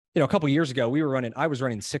a couple of years ago, I was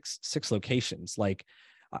running six locations. Like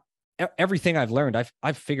everything I've learned,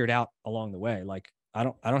 I've figured out along the way. Like I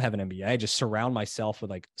don't have an MBA. I just surround myself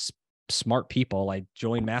with like smart people. I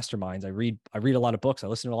join masterminds. I read a lot of books. I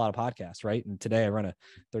listen to a lot of podcasts. Right. And today I run a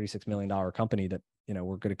 $36 million company that,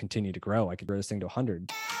 we're going to continue to grow. I could grow this thing to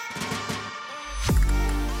 100.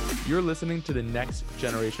 You're listening to the Next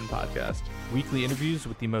Generation Podcast. Weekly interviews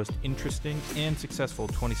with the most interesting and successful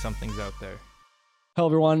 20-somethings out there. Hello,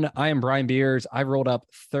 everyone. I am Brian Beers. I've rolled up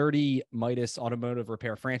 30 Midas automotive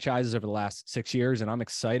repair franchises over the last 6 years, and I'm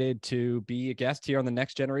excited to be a guest here on the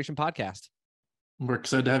Next Generation Podcast. We're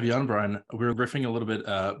excited to have you on, Brian. We were riffing a little bit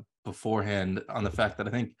beforehand on the fact that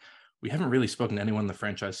I think we haven't really spoken to anyone in the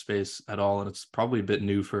franchise space at all, and it's probably a bit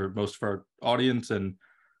new for most of our audience, and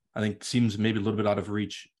I think seems maybe a little bit out of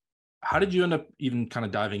reach. How did you end up even kind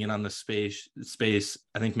of diving in on this space?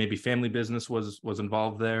 I think maybe family business was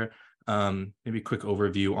involved there. Maybe a quick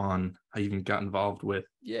overview on how you even got involved with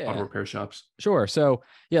auto repair shops. Sure. So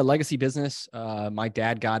legacy business. My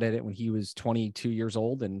dad got at it when he was 22 years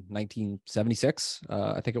old in 1976,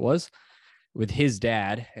 I think it was, with his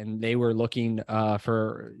dad, and they were looking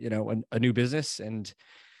for a new business, and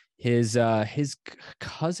his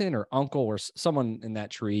cousin or uncle or someone in that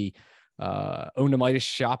tree owned a Midas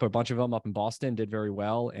shop, a bunch of them up in Boston, did very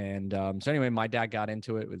well. And so anyway, my dad got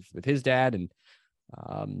into it with his dad, and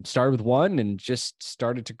started with one and just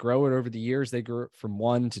started to grow it over the years. They grew from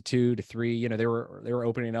 1 to 2 to 3. They were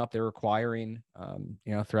opening up, they were acquiring,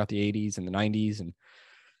 throughout the 80s and the 90s, and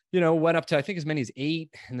went up to I think as many as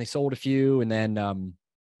 8, and they sold a few, and then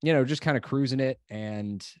just kind of cruising it.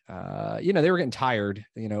 And they were getting tired.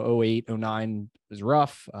 08, 09 was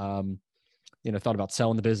rough. Thought about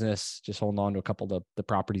selling the business, just holding on to a couple of the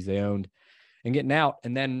properties they owned and getting out.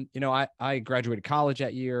 And then, I graduated college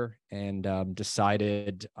that year and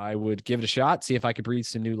decided I would give it a shot, see if I could breathe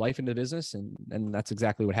some new life into the business. And that's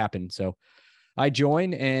exactly what happened. So I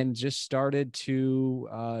joined and just started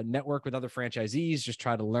to network with other franchisees, just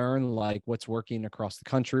try to learn like what's working across the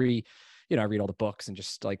country. I read all the books and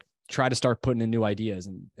just like try to start putting in new ideas.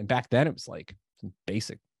 And back then it was like some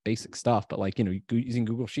basic stuff, but like, using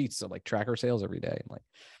Google Sheets to like track our sales every day, and like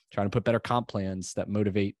trying to put better comp plans that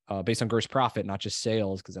motivate based on gross profit, not just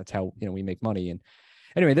sales, because that's how, we make money. And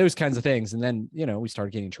anyway, those kinds of things. And then, we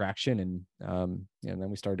started getting traction, and then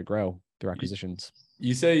we started to grow through acquisitions.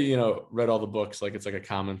 You say, read all the books, like it's like a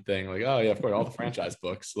common thing, like, oh yeah, of course, all the franchise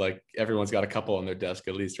books, like everyone's got a couple on their desk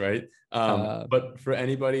at least, right? But for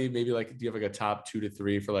anybody, maybe like, do you have like a top 2 to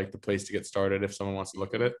 3 for like the place to get started if someone wants to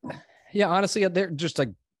look at it? Yeah, honestly, they're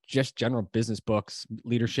just general business books,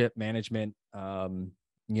 leadership, management.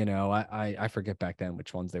 I forget back then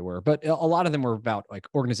which ones they were, but a lot of them were about like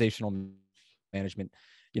organizational management,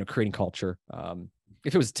 creating culture.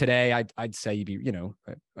 If it was today, I'd say you'd be,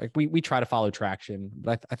 like we try to follow traction,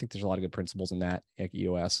 but I think there's a lot of good principles in that, like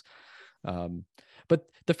EOS. But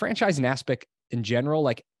the franchising aspect in general,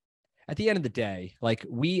 like at the end of the day, like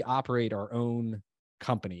we operate our own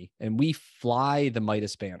company and we fly the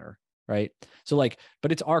Midas banner. Right. So like,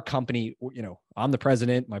 but it's our company, I'm the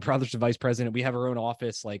president, my brother's the vice president. We have our own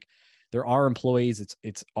office. Like there are employees,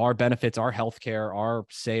 it's our benefits, our healthcare, our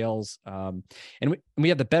sales. And we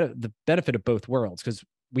have the benefit of both worlds, because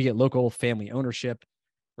we get local family ownership,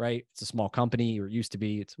 right? It's a small company, or it used to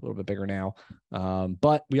be, it's a little bit bigger now.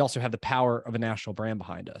 But we also have the power of a national brand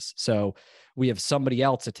behind us. So we have somebody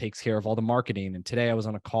else that takes care of all the marketing. And today I was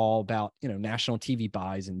on a call about, national TV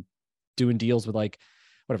buys and doing deals with like,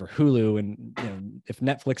 whatever, Hulu, and if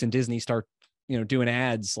Netflix and Disney start doing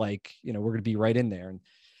ads, like we're going to be right in there. And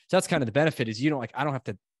so that's kind of the benefit, is I don't have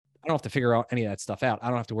to figure out any of that stuff out. I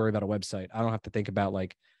don't have to worry about a website. I don't have to think about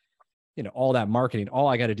like all that marketing. All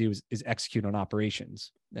I got to do is execute on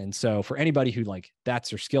operations. And so for anybody who like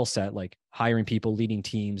that's their skill set, like hiring people, leading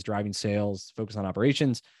teams, driving sales, focus on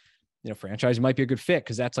operations, franchise might be a good fit,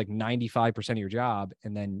 because that's like 95% of your job.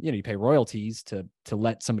 And then, you pay royalties to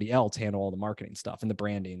let somebody else handle all the marketing stuff and the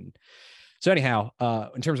branding. So anyhow,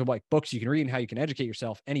 in terms of like books you can read and how you can educate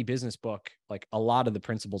yourself, any business book, like a lot of the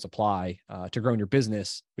principles apply to growing your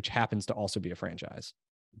business, which happens to also be a franchise.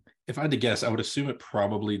 If I had to guess, I would assume it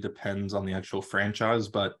probably depends on the actual franchise,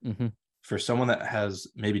 but for someone that has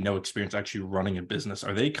maybe no experience actually running a business,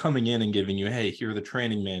 are they coming in and giving you, hey, here are the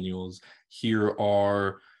training manuals, here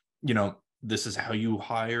are this is how you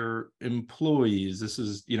hire employees, this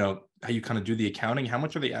is, how you kind of do the accounting? How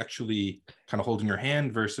much are they actually kind of holding your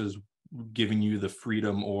hand versus giving you the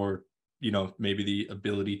freedom or, maybe the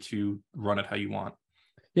ability to run it how you want?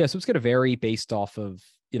 Yeah. So it's going to vary based off of,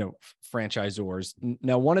 franchisors.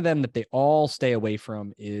 Now, one of them that they all stay away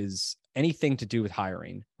from is anything to do with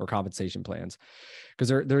hiring or compensation plans, because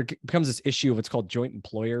there becomes this issue of what's called joint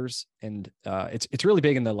employers. And it's really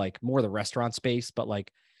big in the like more the restaurant space, but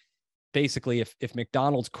like basically if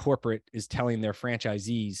McDonald's corporate is telling their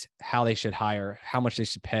franchisees how they should hire, how much they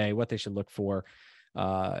should pay, what they should look for,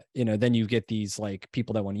 then you get these like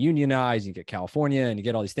people that want to unionize, you get California, and you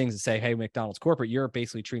get all these things that say, hey, McDonald's corporate, you're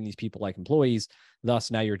basically treating these people like employees.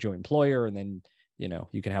 Thus now you're a joint employer. And then,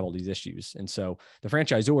 you can have all these issues. And so the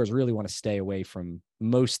franchisors really want to stay away from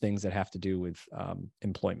most things that have to do with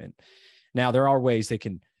employment. Now there are ways they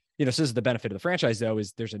can, so this is the benefit of the franchise though,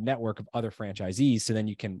 is there's a network of other franchisees. So then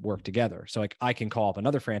you can work together. So like I can call up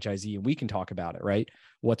another franchisee and we can talk about it, right?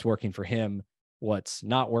 What's working for him, what's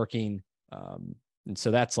not working. And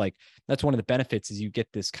so that's one of the benefits is you get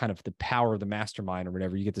this kind of the power of the mastermind or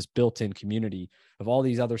whatever. You get this built-in community of all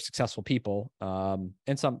these other successful people,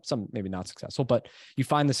 and some maybe not successful, but you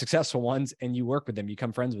find the successful ones and you work with them, you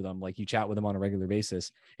become friends with them, like you chat with them on a regular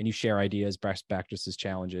basis and you share ideas, best practices,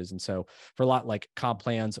 challenges. And so for a lot like comp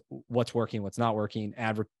plans, what's working, what's not working,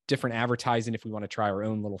 different advertising if we want to try our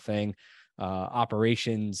own little thing,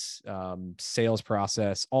 operations, sales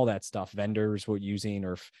process, all that stuff, vendors we're using,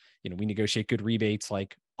 or if, we negotiate good rebates,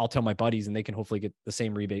 like I'll tell my buddies and they can hopefully get the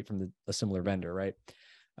same rebate from a similar vendor. Right.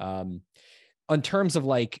 In terms of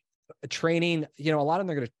like training, a lot of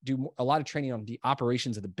them are going to do a lot of training on the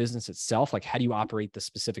operations of the business itself. Like how do you operate the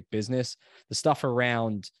specific business, the stuff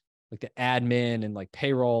around like the admin and like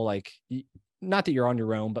payroll, like not that you're on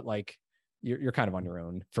your own, but like you're kind of on your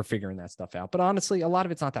own for figuring that stuff out. But honestly, a lot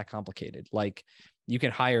of it's not that complicated. Like you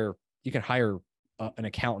can hire an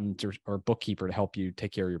accountant or bookkeeper to help you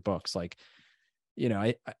take care of your books. Like,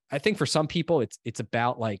 I think for some people it's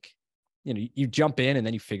about like, you jump in and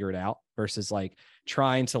then you figure it out versus like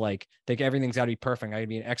trying to like think everything's got to be perfect. I gotta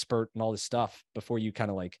be an expert and all this stuff before you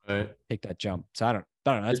kind of like take that jump. So I don't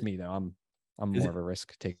know. That's me though. I'm more of a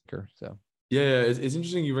risk taker. So. Yeah, it's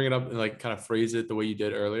interesting you bring it up and like kind of phrase it the way you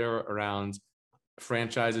did earlier around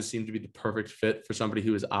franchises seem to be the perfect fit for somebody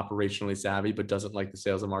who is operationally savvy but doesn't like the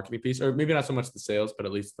sales and marketing piece, or maybe not so much the sales, but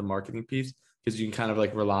at least the marketing piece, because you can kind of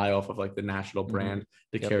like rely off of like the national brand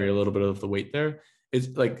to carry a little bit of the weight there. It's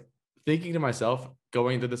like thinking to myself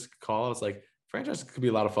going into this call, I was like, franchise could be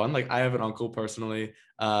a lot of fun. Like I have an uncle personally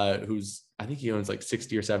who's, I think he owns like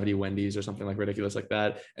 60 or 70 Wendy's or something like ridiculous like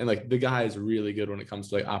that. And like the guy is really good when it comes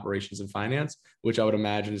to like operations and finance, which I would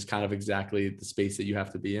imagine is kind of exactly the space that you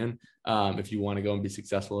have to be in if you want to go and be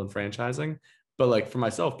successful in franchising. But like for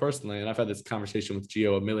myself personally, and I've had this conversation with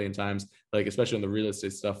Gio a million times, like especially on the real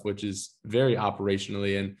estate stuff, which is very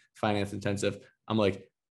operationally and finance intensive. I'm like,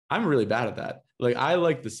 I'm really bad at that. Like I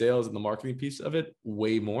like the sales and the marketing piece of it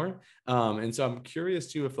way more. And so I'm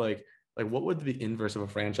curious too, if like what would the inverse of a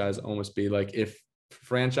franchise almost be? Like if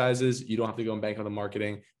franchises, you don't have to go and bank on the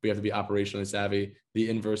marketing, but you have to be operationally savvy. The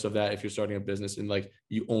inverse of that, if you're starting a business and like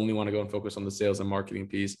you only want to go and focus on the sales and marketing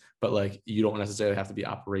piece, but like you don't necessarily have to be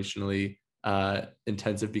operationally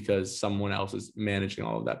intensive because someone else is managing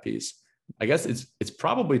all of that piece. I guess it's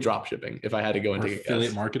probably drop shipping if I had to go and take a guess.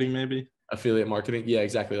 Affiliate marketing, maybe. Affiliate marketing. Yeah,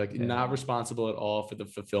 exactly. Like not responsible at all for the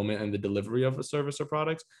fulfillment and the delivery of a service or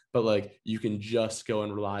products, but like you can just go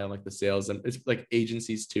and rely on like the sales, and it's like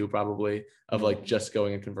agencies too, probably, of like just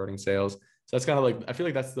going and converting sales. So that's kind of like, I feel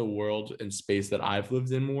like that's the world and space that I've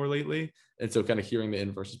lived in more lately. And so kind of hearing the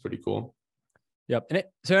inverse is pretty cool. Yep. And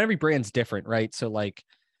so every brand's different, right? So like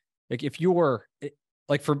if you're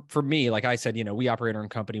like for me, like I said, we operate our own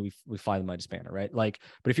company, we fly the Midas banner, right? Like,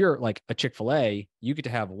 but if you're like a Chick-fil-A, you get to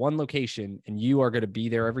have one location and you are going to be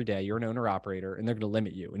there every day. You're an owner operator and they're going to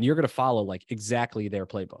limit you and you're going to follow like exactly their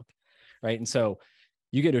playbook. Right. And so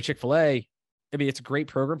you get to a Chick-fil-A, I mean, it's a great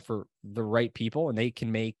program for the right people and they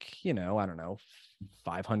can make, I don't know,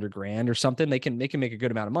 500 grand or something. They can make a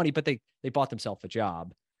good amount of money, but they bought themselves a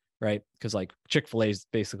job, right? Because like Chick-fil-A is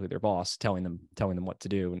basically their boss telling them what to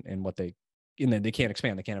do and what and then they can't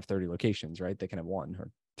expand. They can't have 30 locations, right? They can have 1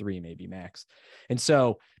 or 3 maybe max. And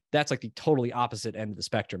so that's like the totally opposite end of the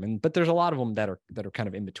spectrum. But there's a lot of them that are kind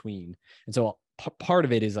of in between. And so part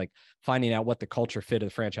of it is like finding out what the culture fit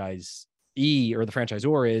of the franchisee or the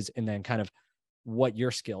franchisor is, and then kind of what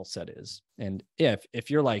your skill set is. And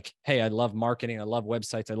if you're like, hey, I love marketing, I love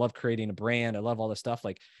websites, I love creating a brand, I love all this stuff,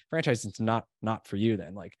 like franchising is not for you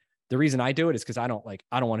then. Like the reason I do it is because I don't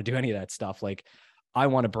want to do any of that stuff. Like I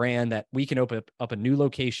want a brand that we can open up a new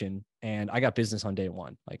location and I got business on day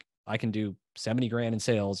one. Like I can do 70 grand in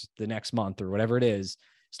sales the next month or whatever it is,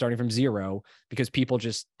 starting from zero, because people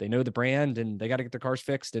they know the brand and they got to get their cars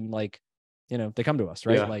fixed. And like, they come to us,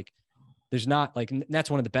 right? Yeah. Like there's not like, and that's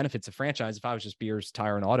one of the benefits of franchise. If I was just beers,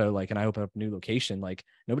 tire, and auto, like, and I open up a new location, like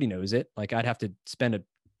nobody knows it. Like I'd have to spend a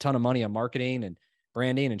ton of money on marketing and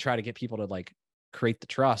branding and try to get people to like create the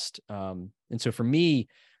trust. And so for me,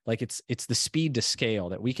 like it's the speed to scale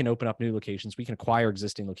that we can open up new locations. We can acquire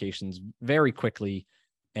existing locations very quickly.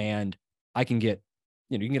 And I can get,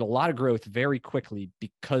 you can get a lot of growth very quickly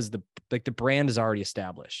because the brand is already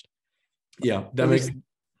established. Yeah. That makes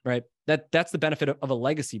right. That's the benefit of a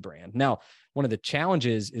legacy brand. Now, one of the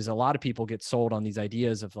challenges is a lot of people get sold on these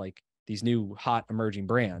ideas of like these new hot emerging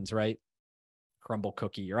brands, right? Crumble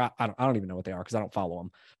Cookie, or I don't even know what they are because I don't follow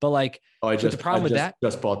them. But like, the problem with that,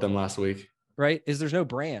 just bought them last week, right? Is there's no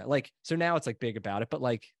brand. Like, so now it's like big about it, but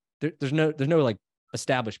like there's no like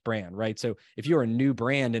established brand, right? So if you're a new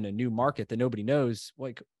brand in a new market that nobody knows,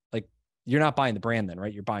 like you're not buying the brand then,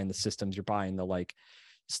 right? You're buying the systems, you're buying the like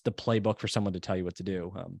the playbook for someone to tell you what to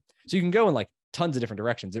do. So you can go in like tons of different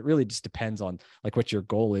directions. It really just depends on like what your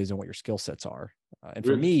goal is and what your skill sets are. And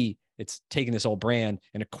for me, it's taking this old brand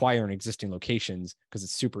and acquiring existing locations because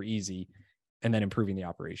it's super easy, and then improving the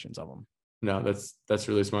operations of them. No, that's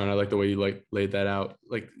really smart. I like the way you like laid that out.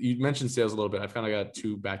 Like you mentioned sales a little bit. I've kind of got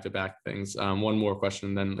two back-to-back things. One more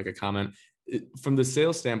question, then like a comment. From the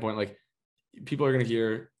sales standpoint, like people are going to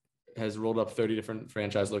hear has rolled up 30 different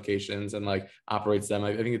franchise locations and like operates them.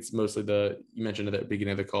 I think it's mostly you mentioned at the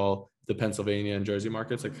beginning of the call, the Pennsylvania and Jersey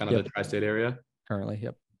markets, like kind of the tri-state area. Currently,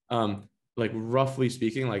 yep. Like roughly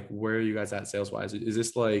speaking, like where are you guys at sales wise? Is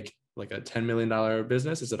this like a $10 million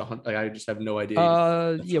business? Is it like, I just have no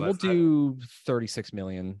idea. Yeah, we'll do 36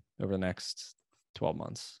 million over the next 12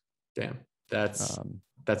 months. Damn, that's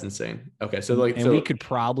insane. Okay. So like, we could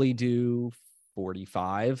probably do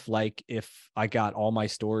 45. Like if I got all my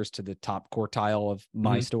stores to the top quartile of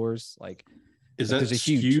my stores, like, is that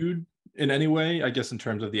skewed in any way? I guess in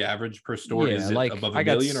terms of the average per store, is it like above a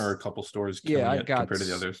million or a couple stores compared to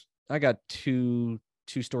the others? I got two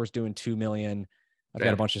stores doing 2 million. I've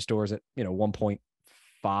got a bunch of stores at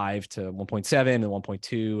 1.5 to 1.7 and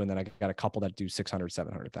 1.2, and then I got a couple that do 600,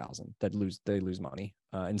 700,000 that lose money.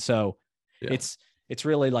 And so it's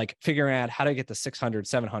really like figuring out how to get the 600,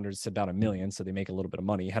 700s to about $1 million, so they make a little bit of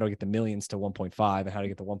money. How do I get the millions to 1.5, and how to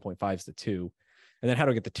get the 1.5s to 2, and then how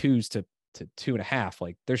do I get the 2s to 2.5?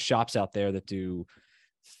 Like there's shops out there that do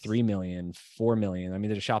 3 million, 4 million. I mean,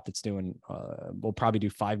 there's a shop that's doing, we'll probably do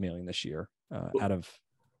 5 million this year out of,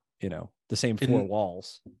 the same 4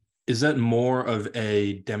 walls. Is that more of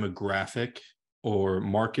a demographic or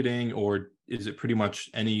marketing, or is it pretty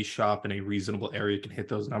much any shop in a reasonable area can hit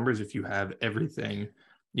those numbers if you have everything,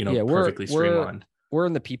 perfectly streamlined? We're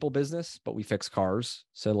in the people business, but we fix cars.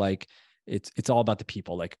 So like, it's all about the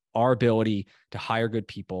people, like our ability to hire good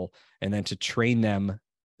people and then to train them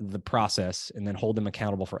the process and then hold them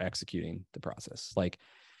accountable for executing the process. Like,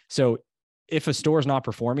 so if a store is not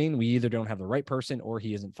performing, we either don't have the right person or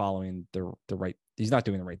he isn't following he's not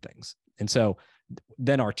doing the right things. And so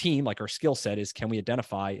then our team, like our skill set is, can we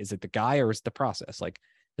identify, is it the guy or is it the process? Like,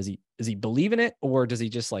 does he believe in it, or does he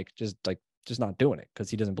just not doing it because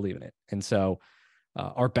he doesn't believe in it? And so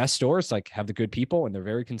our best stores like have the good people and they're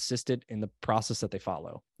very consistent in the process that they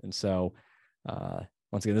follow. And so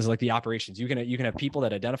once again, this is like the operations. You can have people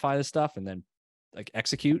that identify this stuff and then like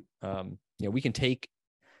execute. We can take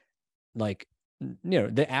like,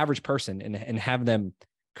 the average person and have them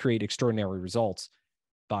create extraordinary results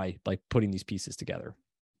by like putting these pieces together.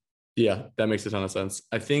 Yeah, that makes a ton of sense.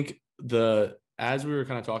 I think as we were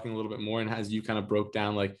kind of talking a little bit more and as you kind of broke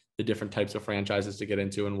down like the different types of franchises to get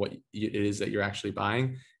into and what it is that you're actually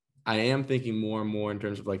buying, I am thinking more and more in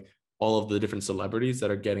terms of like all of the different celebrities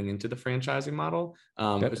that are getting into the franchising model,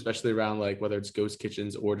 especially around like whether it's ghost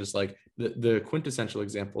kitchens or just like the quintessential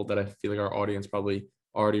example that I feel like our audience probably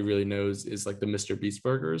already really knows is like the Mr. Beast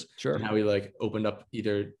burgers. Sure. And how he like opened up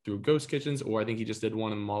either through ghost kitchens, or I think he just did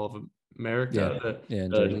one in the Mall of America.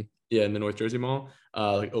 In Jersey. In the North Jersey Mall,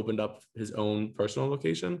 like opened up his own personal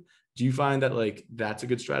location. Do you find that like that's a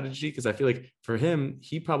good strategy? Because I feel like for him,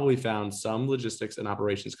 he probably found some logistics and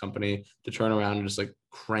operations company to turn around and just like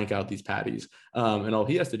crank out these patties. And all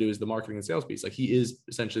he has to do is the marketing and sales piece. Like he is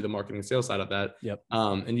essentially the marketing and sales side of that. Yep.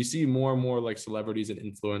 And you see more and more like celebrities and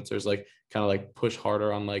influencers like kind of like push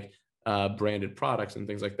harder on like branded products and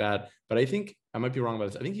things like that. But I think I might be wrong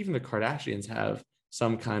about this. I think even the Kardashians have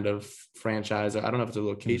some kind of franchise. I don't know if it's a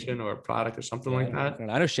location or a product or something like that.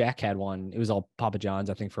 I know Shaq had one. It was all Papa John's,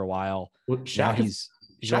 I think, for a while. Well, Shaq's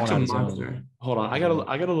a monster. Hold on, I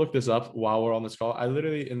gotta look this up while we're on this call. I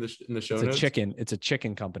literally in the show notes. It's a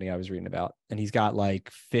chicken company I was reading about, and he's got like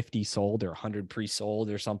 50 sold or 100 pre-sold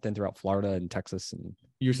or something throughout Florida and Texas. And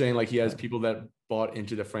You're saying like he has people that bought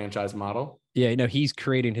into the franchise model? Yeah, no, he's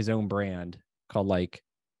creating his own brand called like,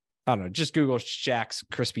 I don't know, just Google Shaq's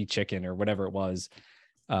Crispy Chicken or whatever it was.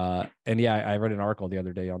 And yeah, I read an article the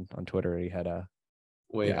other day on Twitter. He had a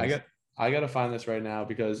wait. Yeah, I gotta find this right now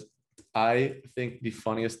because I think the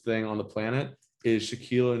funniest thing on the planet is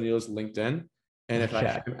Shaquille O'Neal's LinkedIn. And if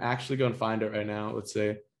I can actually go and find it right now, let's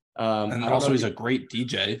say. And also, he's a great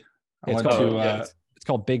DJ. It's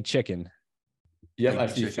called Big Chicken. Yep, I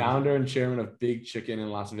see founder and chairman of Big Chicken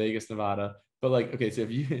in Las Vegas, Nevada. But like, okay, so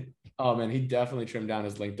if you, oh man, he definitely trimmed down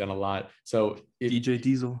his LinkedIn a lot. So DJ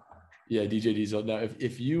Diesel. Yeah, DJ Diesel. Now,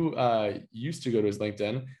 if you used to go to his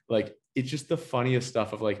LinkedIn, like it's just the funniest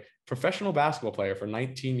stuff of like professional basketball player for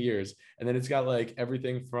 19 years. And then it's got like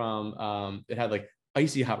everything from it had like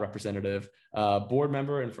Icy Hot representative, board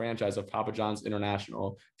member and franchise of Papa John's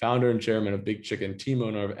International, founder and chairman of Big Chicken, team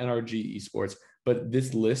owner of NRG Esports. But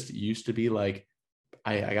this list used to be like,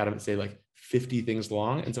 I gotta say like 50 things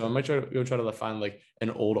long. And so I might try to find like an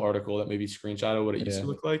old article that maybe screenshot of what it used to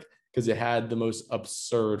look like, because it had the most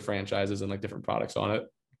absurd franchises and like different products on it.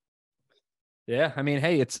 Yeah. I mean,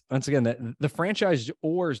 hey, it's once again the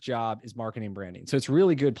franchisor's job is marketing and branding. So it's a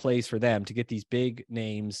really good place for them to get these big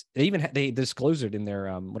names. They disclose it in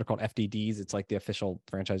their what are called FDDs. It's like the official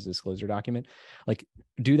franchise disclosure document. Like,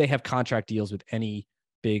 do they have contract deals with any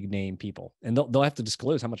big name people? And they'll have to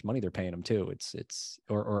disclose how much money they're paying them too. It's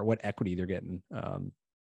or what equity they're getting.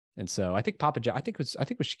 And so I think I think it was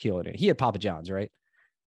Shaquille O'Neal. He had Papa John's, right?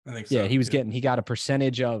 I think so. Yeah, he got a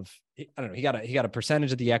percentage of, I don't know, he got a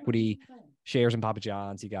percentage of the equity shares in Papa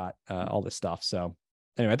John's. He got all this stuff. So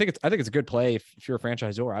anyway, I think it's a good play. If you're a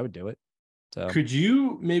franchisor, I would do it. So could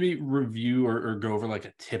you maybe review or go over like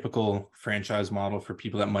a typical franchise model for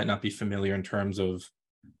people that might not be familiar in terms of,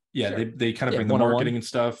 sure. they kind of bring the marketing and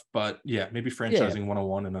stuff, but maybe franchising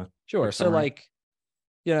 101 in a sure. So like,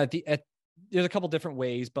 there's a couple different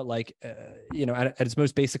ways, but like, at its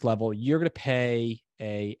most basic level, you're going to pay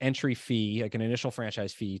a entry fee, like an initial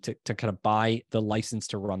franchise fee to kind of buy the license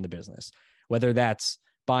to run the business, whether that's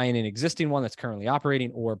buying an existing one that's currently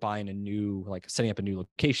operating or buying a new, like setting up a new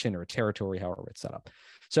location or a territory, however it's set up.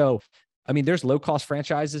 So, I mean, there's low cost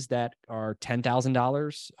franchises that are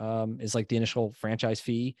 $10,000 is like the initial franchise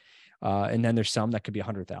fee. And then there's some that could be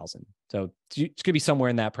 100,000. So it's going to be somewhere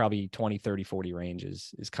in that probably 20, 30, 40 range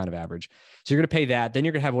is kind of average. So you're going to pay that. Then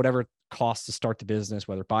you're going to have whatever costs to start the business,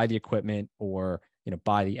 whether buy the equipment or,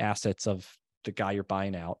 buy the assets of the guy you're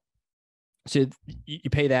buying out. So you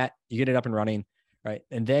pay that, you get it up and running, right?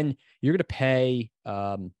 And then you're going to pay,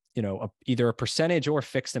 either a percentage or a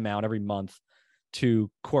fixed amount every month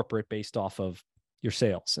to corporate based off of your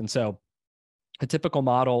sales. And so a typical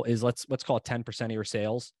model is let's call it 10% of your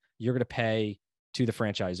sales you're going to pay to the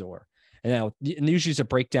franchisor. And now usually it's a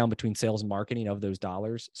breakdown between sales and marketing of those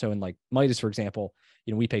dollars. So in like Midas, for example,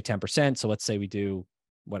 we pay 10%. So let's say we do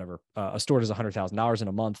whatever, a store does $100,000 in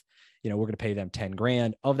a month, we're going to pay them 10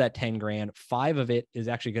 grand. Of that 10 grand, 5 of it is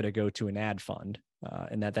actually going to go to an ad fund.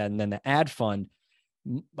 And then the ad fund,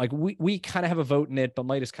 like we kind of have a vote in it, but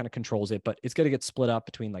Midas kind of controls it, but it's going to get split up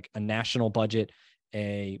between like a national budget,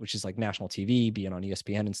 which is like national TV, being on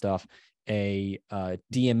ESPN and stuff, a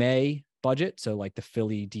DMA budget. So like the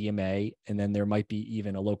Philly DMA, and then there might be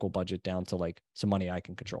even a local budget down to like some money I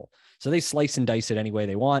can control. So they slice and dice it any way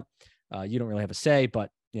they want. You don't really have a say,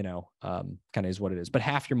 but kind of is what it is. But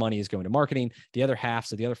half your money is going to marketing. The other half,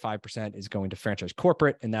 so the other 5% is going to franchise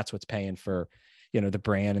corporate. And that's what's paying for, the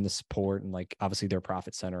brand and the support and like obviously their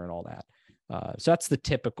profit center and all that. So that's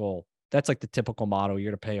like the typical model.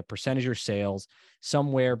 You're going to pay a percentage of your sales,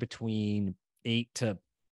 somewhere between 8 to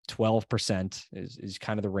 12% is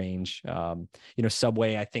kind of the range.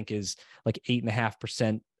 Subway, I think, is like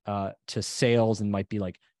 8.5% to sales and might be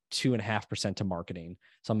like 2.5% to marketing.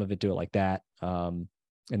 Some of it do it like that.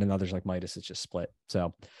 And then others like Midas, it's just split.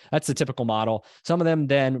 So that's the typical model. Some of them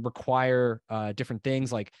then require different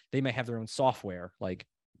things. Like they may have their own software, like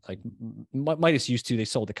Midas used to, they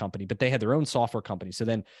sold the company, but they had their own software company. So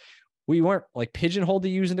then we weren't like pigeonholed to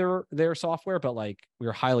using their software, but like we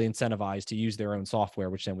were highly incentivized to use their own software,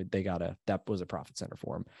 which then that was a profit center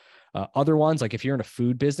for them. Other ones, like if you're in a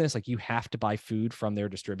food business, like you have to buy food from their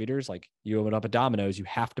distributors. Like you open up a Domino's, you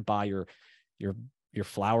have to buy your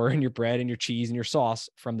flour and your bread and your cheese and your sauce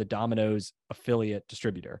from the Domino's affiliate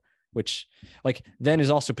distributor, which like then is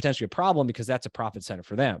also potentially a problem because that's a profit center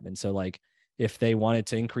for them. And so like if they wanted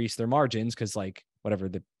to increase their margins, because like whatever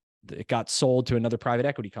it got sold to another private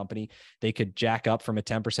equity company, they could jack up from a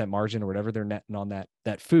 10% margin or whatever they're netting on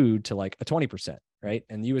that food to like a 20%, right?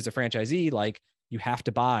 And you as a franchisee, like you have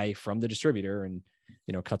to buy from the distributor and,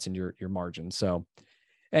 cuts in your margin. So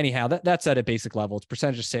anyhow, that's at a basic level. It's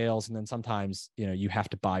percentage of sales. And then sometimes, you have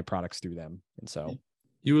to buy products through them. And so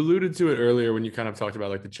you alluded to it earlier when you kind of talked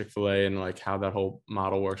about like the Chick-fil-A and like how that whole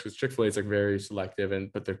model works. Because Chick-fil-A is like very selective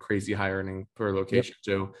but they're crazy high earning per location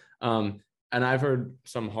too. And I've heard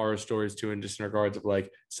some horror stories too, in just in regards of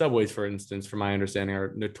like Subways, for instance, from my understanding,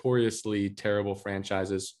 are notoriously terrible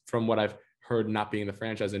franchises from what I've heard, not being in the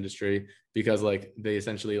franchise industry, because like they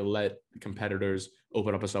essentially let competitors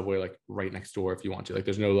open up a Subway like right next door if you want to. Like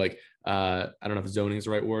there's no like I don't know if zoning is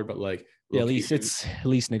the right word, but like at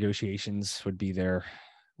least negotiations would be there.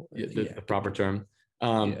 The proper term.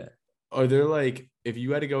 Are there like, if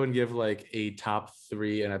you had to go and give like a top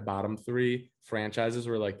 3 and a bottom 3 franchises,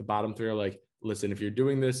 where like the bottom 3 are like, listen, if you're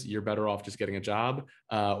doing this, you're better off just getting a job,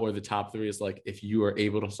 or the top 3 is like, if you are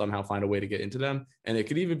able to somehow find a way to get into them, and it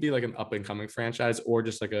could even be like an up and coming franchise or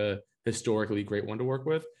just like a historically great one to work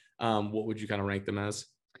with, what would you kind of rank them as?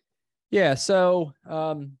 Yeah. So,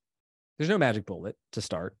 there's no magic bullet to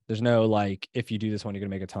start. There's no like, if you do this one, you're gonna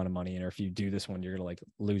make a ton of money, and or if you do this one, you're gonna like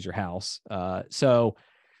lose your house. So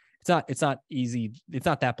it's not easy. It's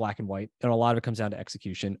not that black and white. And a lot of it comes down to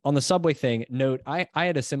execution. On the Subway thing, note, I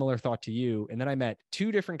had a similar thought to you. And then I met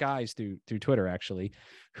 2 different guys through Twitter, actually,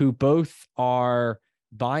 who both are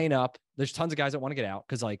buying up. There's tons of guys that want to get out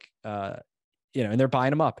because like, and they're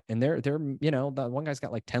buying them up, and they're, the one guy's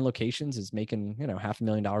got like 10 locations, is making,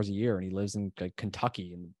 $500,000 a year. And he lives in like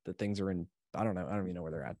Kentucky, and the things are in, I don't even know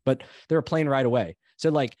where they're at, but they're a plane ride away. So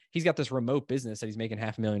like, he's got this remote business that he's making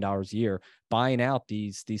 $500,000 a year buying out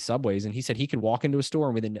these Subways. And he said he could walk into a store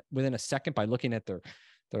and within a second, by looking at their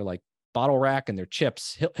like bottle rack and their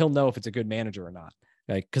chips, he'll know if it's a good manager or not.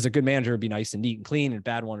 Like, cause a good manager would be nice and neat and clean, and a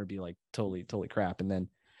bad one would be like totally crap. And then,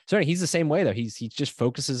 so he's the same way though. He just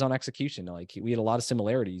focuses on execution. Like we had a lot of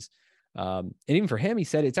similarities. And even for him, he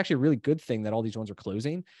said it's actually a really good thing that all these ones are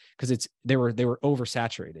closing, because they were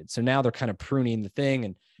oversaturated. So now they're kind of pruning the thing,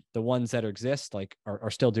 and the ones that exist like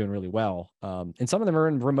are still doing really well. And some of them are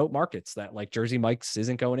in remote markets that like Jersey Mike's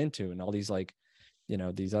isn't going into, and all these like,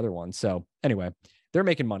 these other ones. So anyway, they're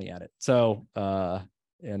making money at it. So,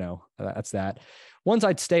 that's that. Ones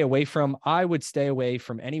I'd stay away from. I would stay away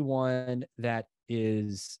from anyone that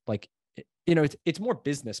is like, it's more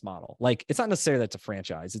business model. Like it's not necessarily that's a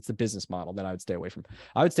franchise. It's the business model that I would stay away from.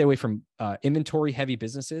 I would stay away from inventory heavy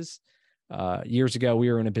businesses. Years ago,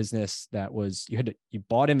 we were in a business that was, you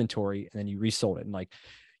bought inventory and then you resold it. And like,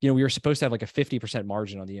 we were supposed to have like a 50%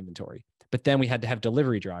 margin on the inventory, but then we had to have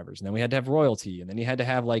delivery drivers, and then we had to have royalty, and then you had to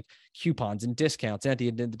have like coupons and discounts. And at the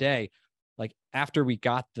end of the day, like after we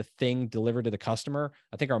got the thing delivered to the customer,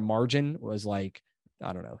 I think our margin was like,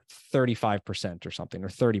 I don't know, 35% or something, or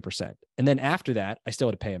 30%. And then after that, I still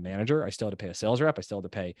had to pay a manager. I still had to pay a sales rep. I still had to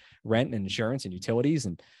pay rent and insurance and utilities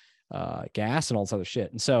and gas and all this other shit.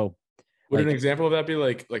 And so would an example of that be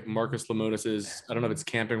like Marcus Lemonis's, I don't know if it's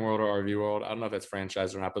Camping World or RV World, I don't know if that's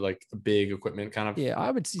franchise or not, but like a big equipment kind of. Yeah, I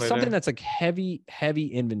would see something that's like heavy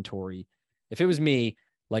inventory. If it was me,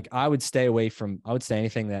 like I would stay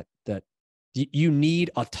anything that you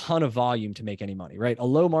need a ton of volume to make any money, right? A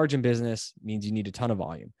low margin business means you need a ton of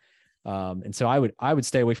volume. And so I would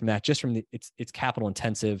stay away from that, just from it's capital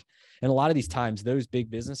intensive. And a lot of these times, those big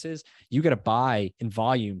businesses, you got to buy in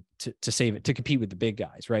volume to save it, to compete with the big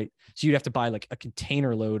guys, right? So you'd have to buy like a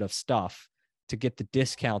container load of stuff to get the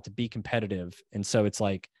discount to be competitive. And so it's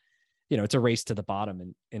like, it's a race to the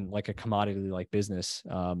bottom in like a commodity like business.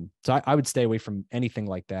 So I would stay away from anything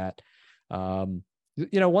like that.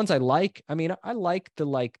 Ones I like, I like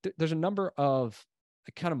there's a number of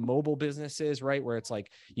kind of mobile businesses, right? Where it's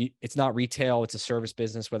like, it's not retail, it's a service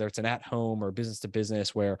business, whether it's an at home or business to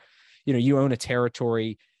business, where, you own a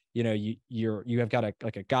territory, you have got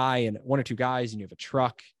a guy and 1 or 2 guys, and you have a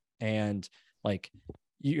truck, and like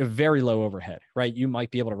you have very low overhead, right? You might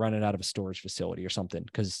be able to run it out of a storage facility or something,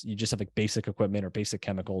 because you just have like basic equipment or basic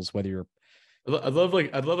chemicals, whether you're. I'd love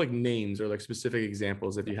like names or like specific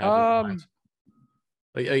examples if you have.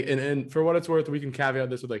 Like, and for what it's worth, we can caveat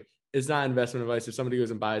this with like, it's not investment advice. If somebody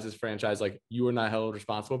goes and buys this franchise, like you are not held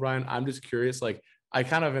responsible, Brian. I'm just curious. Like, I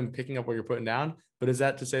kind of am picking up what you're putting down, but is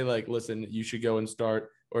that to say like, listen, you should go and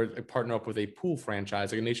start or partner up with a pool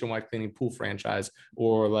franchise, like a nationwide cleaning pool franchise,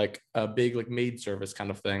 or like a big like maid service kind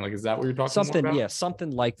of thing? Like, is that what you're talking about? Yeah,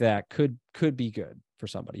 something like that could be good for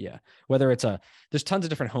somebody. Yeah. Whether it's there's tons of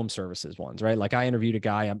different home services ones, right? Like I interviewed a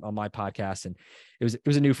guy on my podcast, and it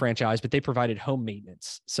was a new franchise, but they provided home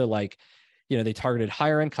maintenance. So like, they targeted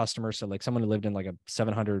higher end customers. So like someone who lived in like a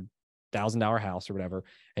 $700,000 house or whatever,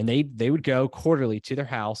 and they would go quarterly to their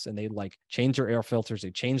house, and they'd like change their air filters.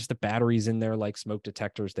 They'd change the batteries in their like smoke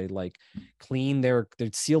detectors. They'd like clean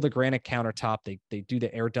they'd seal the granite countertop. They do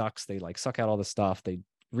the air ducts. They like suck out all the stuff. They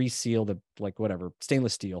reseal the like whatever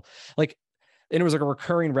stainless steel, like, and it was like a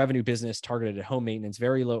recurring revenue business targeted at home maintenance,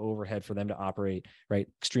 very low overhead for them to operate, right?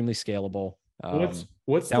 Extremely scalable.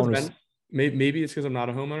 What's that the one was, maybe it's because I'm not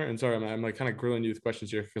a homeowner, and sorry, I'm like kind of grilling you with questions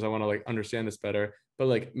here because I want to like understand this better. But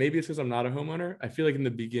like maybe it's because I'm not a homeowner. I feel like in the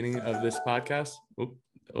beginning of this podcast,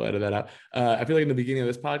 I'll edit that out. I feel like in the beginning of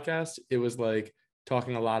this podcast, it was like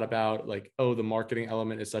talking a lot about like, oh, the marketing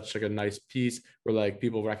element is such like a nice piece where like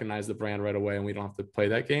people recognize the brand right away and we don't have to play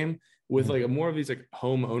that game. With like more of these like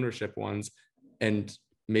home ownership ones, and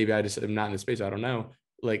maybe I just am not in the space, I don't know,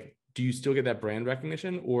 like, do you still get that brand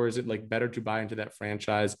recognition, or is it like better to buy into that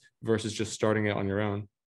franchise versus just starting it on your own?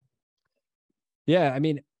 Yeah, I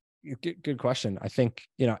mean, good question. I think,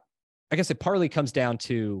 I guess it partly comes down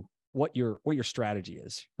to what your strategy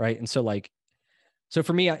is, right? And so like, so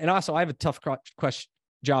for me, and also I have a tough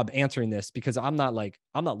job answering this because I'm not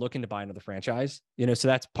looking to buy another franchise, so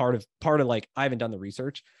that's part of like, I haven't done the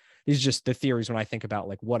research. These are just the theories when I think about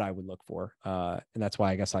like what I would look for. And that's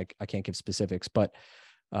why I guess I can't give specifics, but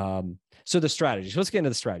so the strategy. So let's get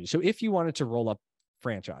into the strategy. So if you wanted to roll up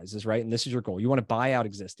franchises, right, and this is your goal, you want to buy out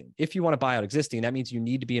existing. If you want to buy out existing, that means you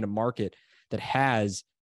need to be in a market that has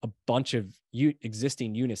a bunch of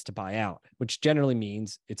existing units to buy out, which generally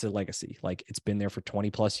means it's a legacy. Like it's been there for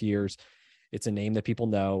 20 plus years. It's a name that people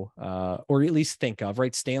know, or at least think of,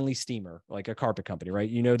 right? Stanley Steamer, like a carpet company, right?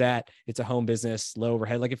 That it's a home business, low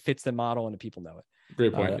overhead, like it fits the model and the people know it.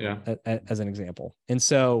 Great point. Yeah. As an example. And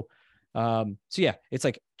so yeah, it's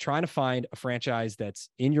like trying to find a franchise that's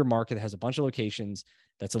in your market that has a bunch of locations,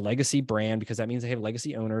 that's a legacy brand, because that means they have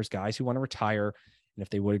legacy owners, guys who want to retire. And if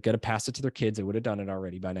they would get to pass it to their kids, they would have done it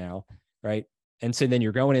already by now. Right. And so then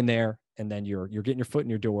you're going in there and then you're getting your foot in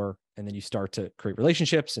your door, and then you start to create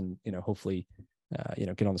relationships and, hopefully,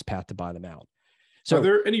 get on this path to buy them out. So are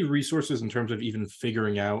there any resources in terms of even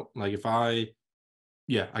figuring out, like if I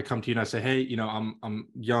come to you and I say, hey, I'm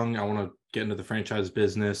young, I want to get into the franchise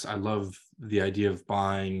business. I love the idea of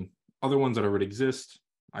buying other ones that already exist.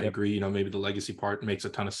 I agree, maybe the legacy part makes a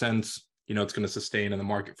ton of sense. It's going to sustain in the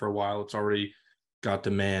market for a while. It's already got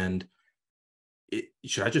demand.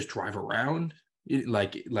 Should I just drive around?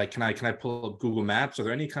 Like, can I pull up Google Maps? Are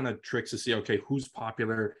there any kind of tricks to see, okay, who's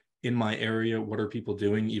popular in my area? What are people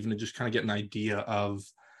doing? Even to just kind of get an idea of,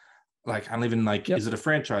 like, I don't even like, is it a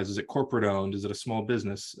franchise? Is it corporate owned? Is it a small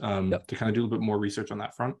business? To kind of do a little bit more research on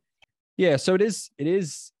that front. Yeah. So it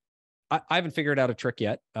is, I haven't figured out a trick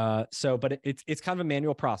yet. But it's kind of a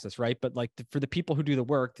manual process, right? But like for the people who do the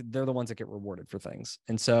work, they're the ones that get rewarded for things.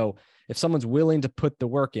 And so if someone's willing to put the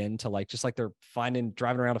work in to like, just like they're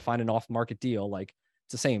driving around to find an off market deal, like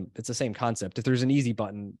it's the same concept. If there's an easy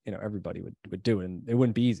button, everybody would do it, and it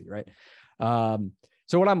wouldn't be easy. Right.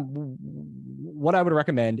 So what I would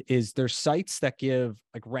recommend is there's sites that give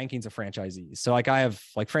like rankings of franchisees. So like I have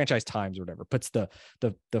like Franchise Times or whatever, puts the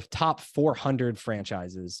top 400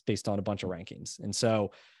 franchises based on a bunch of rankings. And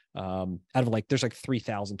so out of like, there's like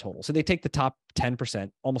 3,000 total. So they take the top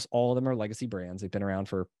 10%, almost all of them are legacy brands. They've been around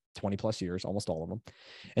for 20 plus years, almost all of them.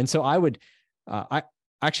 And so I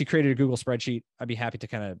actually created a Google spreadsheet. I'd be happy to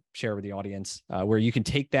kind of share with the audience where you can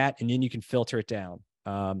take that and then you can filter it down.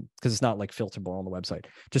 Because it's not like filterable on the website,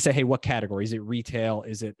 to say, hey, what category? Is it retail?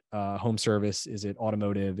 Is it home service? Is it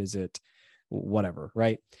automotive? Is it whatever?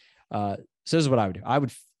 Right. So this is what I would do. I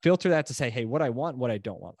would filter that to say, hey, what I want, what I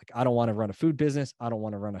don't want. Like, I don't want to run a food business. I don't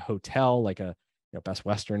want to run a hotel, like a Best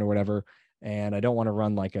Western or whatever. And I don't want to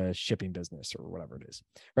run like a shipping business or whatever it is.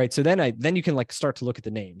 Right. So then you can like start to look at the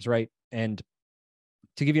names, right? And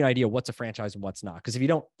to give you an idea what's a franchise and what's not. Because if you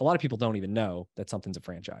don't, a lot of people don't even know that something's a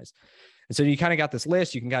franchise. And so you kind of got this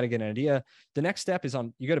list, you can kind of get an idea. The next step is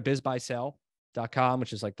you go to bizbuysell.com,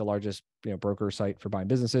 which is like the largest, broker site for buying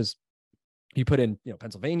businesses. You put in,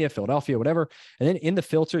 Pennsylvania, Philadelphia, whatever. And then in the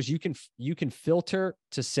filters, you can filter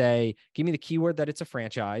to say, give me the keyword that it's a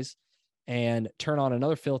franchise, and turn on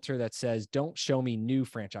another filter that says, don't show me new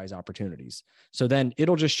franchise opportunities. So then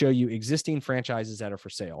it'll just show you existing franchises that are for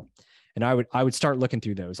sale. And I would start looking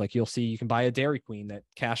through those. Like, you'll see, you can buy a Dairy Queen that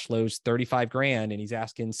cash flows 35 grand and he's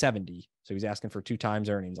asking 70. So he's asking for 2 times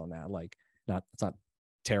earnings on that. Like, it's not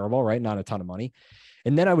terrible, right? Not a ton of money.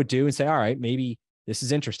 And then I would do and say, all right, maybe this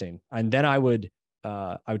is interesting. And then I would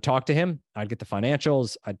talk to him. I'd get the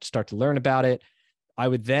financials. I'd start to learn about it. I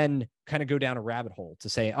would then kind of go down a rabbit hole to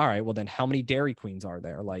say, all right, well then how many Dairy Queens are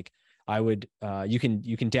there? Like, I would, you can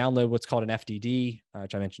download what's called an FDD,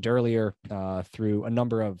 which I mentioned earlier, through a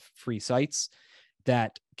number of free sites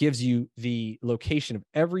that gives you the location of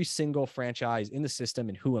every single franchise in the system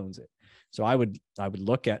and who owns it. So I would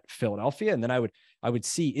look at Philadelphia, and then I would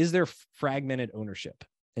see, is there fragmented ownership?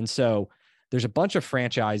 And so there's a bunch of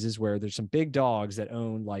franchises where there's some big dogs that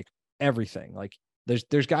own like everything. Like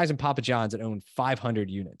there's guys in Papa John's that own 500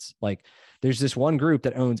 units. Like there's this one group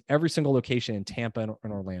that owns every single location in Tampa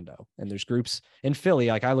and Orlando. And there's groups in Philly.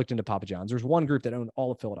 Like I looked into Papa John's. There's one group that owned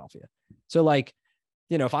all of Philadelphia. So like,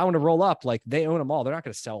 you know, if I want to roll up, like they own them all. They're not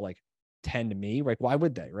going to sell like 10 to me. Like, why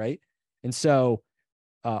would they? Right. And so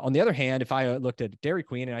on the other hand, if I looked at Dairy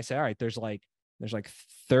Queen and I say, all right, there's like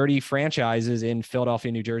 30 franchises in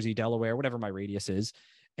Philadelphia, New Jersey, Delaware, whatever my radius is.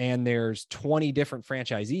 And there's 20 different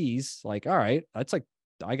franchisees. Like, all right, that's like,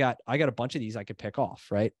 I got a bunch of these I could pick off.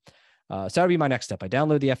 Right. So that would be my next step. I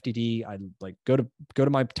download the FDD. I like go to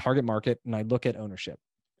my target market and I look at ownership.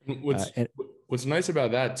 What's nice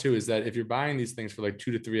about that too, is that if you're buying these things for like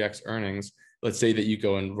 2 to 3x earnings, let's say that you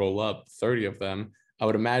go and roll up 30 of them, I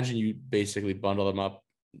would imagine you basically bundle them up,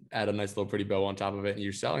 add a nice little pretty bow on top of it, and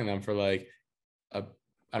you're selling them for like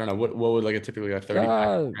I don't know, what would like a typically a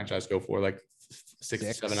 30 franchise go for? Like 6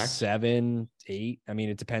 to 7x? 7, 8. I mean,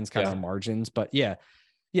 it depends kind of on margins, but yeah,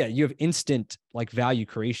 you have instant like value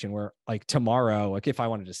creation where like tomorrow, like if I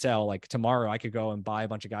wanted to sell, like tomorrow I could go and buy a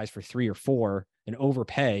bunch of guys for 3 or 4 and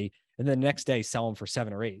overpay. And then the next day sell them for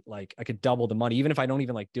 7 or 8. Like I could double the money, even if I don't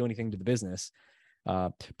even like do anything to the business.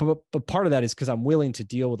 But part of that is because I'm willing to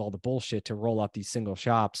deal with all the bullshit to roll up these single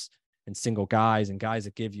shops and single guys and guys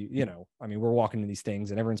that give you, you know, I mean, we're walking into these things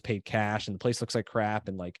and everyone's paid cash and the place looks like crap.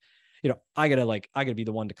 And like, you know, I gotta be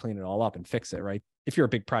the one to clean it all up and fix it. Right. If you're a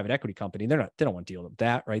big private equity company, they don't want to deal with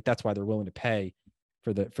that. Right. That's why they're willing to pay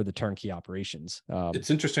for the turnkey operations. It's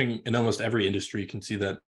interesting in almost every industry. You can see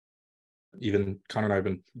that. Even Connor and I have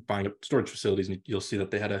been buying up storage facilities, and you'll see that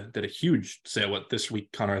they did a huge sale this week,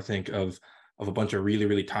 Connor, I think, of a bunch of really,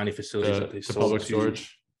 really tiny facilities that they sold. Public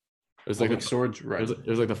storage. It was like storage, right? It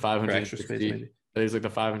was like the 560. It was like the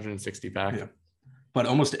 560 pack. Yeah. But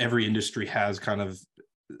almost every industry has kind of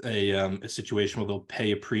a situation where they'll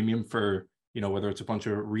pay a premium for, you know, whether it's a bunch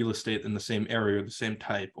of real estate in the same area or the same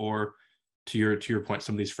type, or to your point,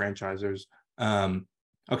 some of these franchisers.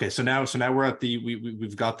 Okay, so now we're at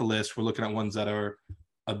we've got the list. We're looking at ones that are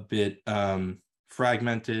a bit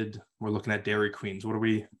fragmented. We're looking at Dairy Queens. What are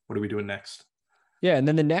we doing next? Yeah, and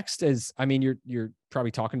then the next is, I mean, you're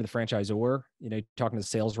probably talking to the franchisor, you know, talking to the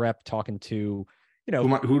sales rep, talking to, you know,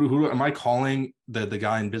 who am I calling the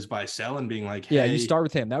guy in Biz Buy Sell and being like, hey. Yeah, you start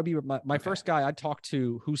with him. That would be my first guy I'd talk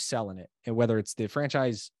to who's selling it, and whether it's the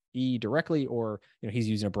franchisee directly or, you know, he's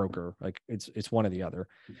using a broker, like it's one or the other.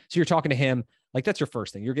 So you're talking to him, like that's your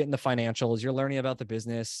first thing. You're getting the financials, you're learning about the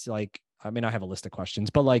business. Like, I mean, I have a list of questions,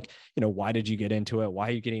 but like, you know, why did you get into it? Why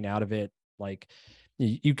are you getting out of it? Like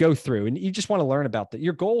you go through and you just want to learn about that.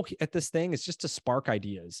 Your goal at this thing is just to spark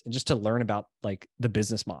ideas and just to learn about like the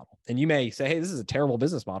business model. And you may say, hey, this is a terrible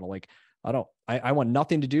business model. Like, I want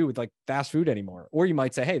nothing to do with like fast food anymore. Or you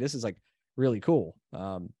might say, hey, this is like really cool.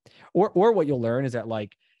 Or what you'll learn is that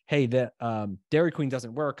like, hey, the Dairy Queen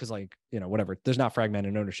doesn't work because, like, you know, whatever, there's not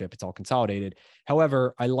fragmented ownership, it's all consolidated.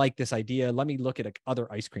 However, I like this idea. Let me look at like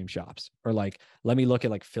other ice cream shops, or like, let me look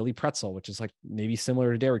at like Philly Pretzel, which is like maybe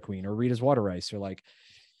similar to Dairy Queen, or Rita's Water Ice, or like,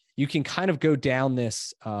 you can kind of go down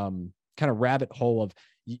this kind of rabbit hole of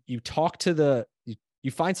you talk to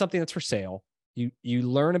you find something that's for sale. You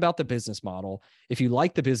learn about the business model. If you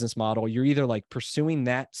like the business model, you're either like pursuing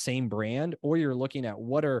that same brand, or you're looking at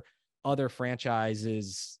what are other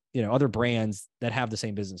franchises, you know, other brands that have the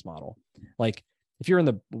same business model. Like if you're in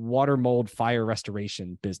the water, mold, fire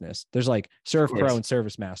restoration business, there's like Serve Pro and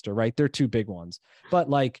Service Master, right? They're two big ones, but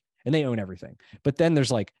like, and they own everything. But then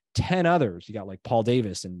there's like 10 others. You got like Paul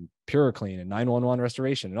Davis and PuraClean and 911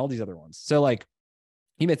 Restoration and all these other ones. So like,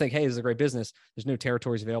 you may think, hey, this is a great business. There's no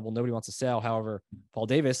territories available. Nobody wants to sell. However, Paul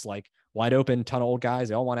Davis, like wide open, ton of old guys,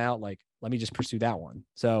 they all want out. Like, let me just pursue that one.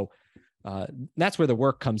 So that's where the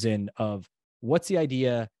work comes in of what's the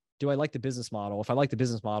idea? Do I like the business model? If I like the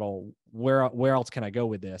business model, where else can I go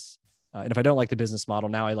with this? And if I don't like the business model,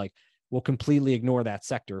 now will completely ignore that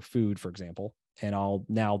sector, food, for example. And I'll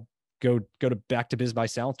now go back to Biz Buy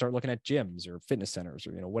Sell and start looking at gyms or fitness centers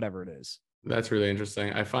or, you know, whatever it is. That's really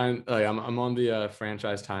interesting. I find like I'm on the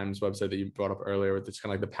Franchise Times website that you brought up earlier with just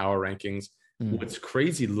kind of like the power rankings. What's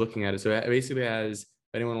crazy looking at it. So it basically has,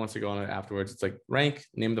 if anyone wants to go on it afterwards, it's like rank,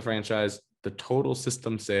 name of the franchise, the total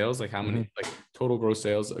system sales, like how many, like total gross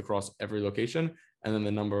sales across every location, and then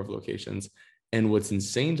the number of locations. And what's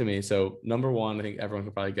insane to me, so number one, I think everyone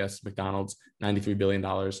can probably guess, McDonald's, $93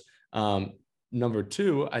 billion. Number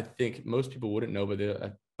two, I think most people wouldn't know,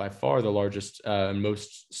 but by far the largest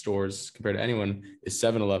most stores compared to anyone is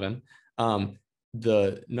 7-Eleven.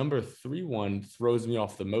 The number 3 one throws me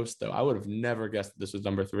off the most, though. I would have never guessed that this was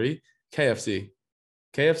number 3, KFC.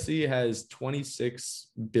 KFC has $26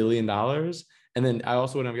 billion. And then I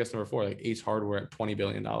also would have guessed number 4, like Ace Hardware at $20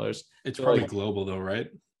 billion. It's so probably like, global though, right?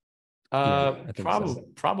 I think so.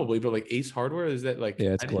 Probably, but like Ace Hardware, is that like,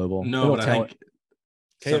 Yeah, it's global. No, but I think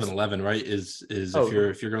KFC. 7-Eleven, right? Is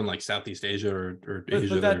if you're going like Southeast Asia or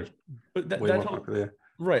Asia, they're way more popular.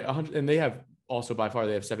 Right. 100, and they have also by far,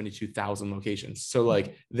 they have 72,000 locations. So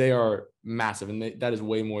like they are massive, and that is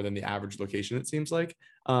way more than the average location, it seems like.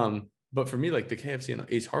 But for me, like the KFC and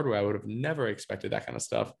Ace Hardware, I would have never expected that kind of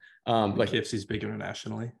stuff. Like KFC is big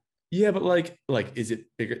internationally. Yeah, but like, is it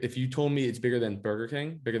bigger? If you told me it's bigger than Burger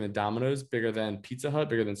King, bigger than Domino's, bigger than Pizza Hut,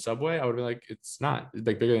 bigger than Subway, I would be like, it's not. It's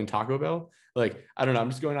like bigger than Taco Bell. Like, I don't know. I'm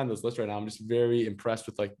just going on this list right now. I'm just very impressed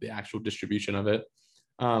with like the actual distribution of it.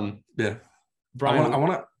 Yeah, Brian,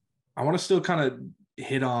 I want to still kind of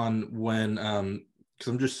hit on when, because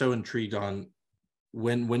I'm just so intrigued on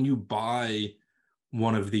when you buy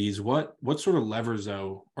one of these, what sort of levers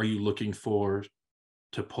though are you looking for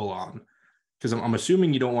to pull on? Because I'm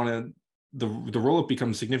assuming you don't want to, the roll-up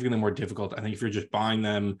becomes significantly more difficult. I think if you're just buying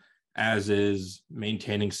them as is,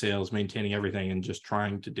 maintaining sales, maintaining everything, and just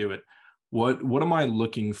trying to do it. What am I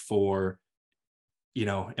looking for? You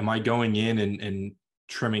know, am I going in and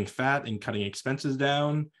trimming fat and cutting expenses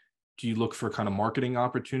down? Do you look for kind of marketing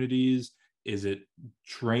opportunities? Is it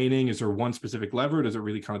training? Is there one specific lever? Does it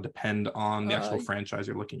really kind of depend on the actual franchise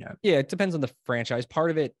you're looking at? Yeah, it depends on the franchise. Part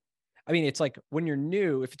of it, I mean, it's like when you're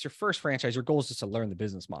new, if it's your first franchise, your goal is just to learn the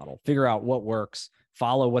business model, figure out what works,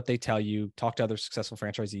 follow what they tell you, talk to other successful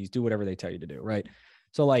franchisees, do whatever they tell you to do, right?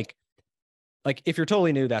 So like if you're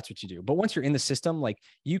totally new, that's what you do. But once you're in the system, like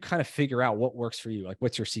you kind of figure out what works for you, like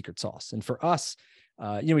what's your secret sauce. And for us,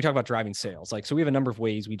 we talk about driving sales. Like, so we have a number of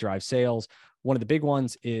ways we drive sales. One of the big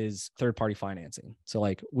ones is third-party financing. So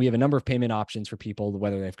like we have a number of payment options for people,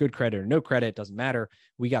 whether they have good credit or no credit, doesn't matter.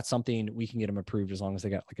 We got something, we can get them approved as long as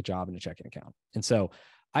they got like a job and a checking account. And so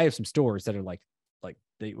I have some stores that are like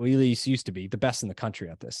they at least used to be the best in the country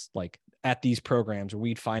at this, like at these programs where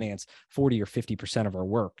we'd finance 40 or 50% of our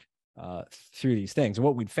work through these things. And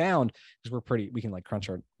what we'd found is we can like crunch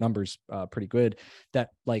our numbers pretty good, that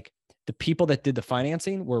like the people that did the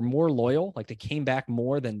financing were more loyal. Like they came back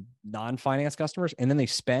more than non-finance customers. And then they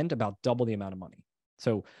spend about double the amount of money.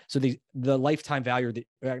 So the lifetime value,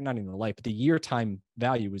 not even the life, but the year time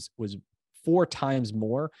value was 4 times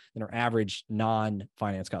more than our average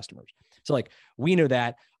non-finance customers. So like, we know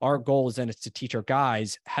that our goal is then is to teach our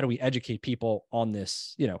guys, how do we educate people on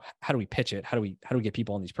this? You know, how do we pitch it? How do we get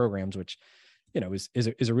people on these programs, which, you know,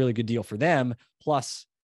 is a really good deal for them. Plus,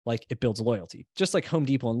 like it builds loyalty. Just like Home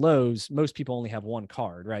Depot and Lowe's, most people only have one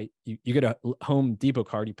card, right? You get a Home Depot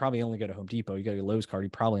card, you probably only go to Home Depot. You get a Lowe's card, you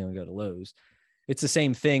probably only go to Lowe's. It's the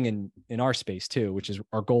same thing in our space too, which is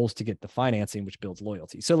our goal is to get the financing, which builds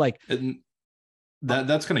loyalty. So like, and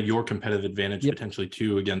that's kind of your competitive advantage potentially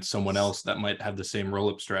too against someone else that might have the same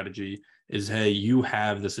roll-up strategy is, hey, you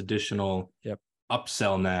have this additional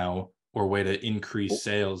upsell now or way to increase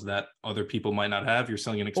sales that other people might not have. You're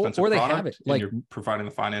selling an expensive product, have it. Like, and you're providing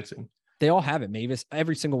the financing. They all have it. Mavis,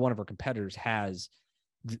 every single one of our competitors has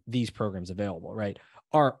these programs available, right?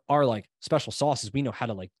 Our like special sauces, we know how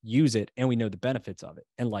to like use it and we know the benefits of it.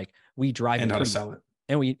 And like we drive and how to sell it.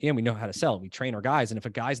 And we know how to sell it. We train our guys. And if a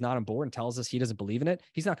guy's not on board and tells us he doesn't believe in it,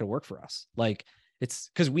 he's not going to work for us. Like it's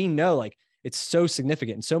because we know like it's so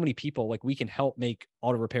significant and so many people, like we can help make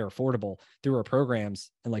auto repair affordable through our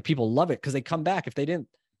programs. And like people love it because they come back. If they didn't,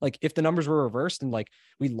 like if the numbers were reversed and like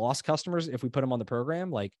we lost customers, if we put them on the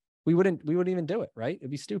program, like we wouldn't even do it. Right.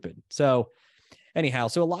 It'd be stupid. So anyhow,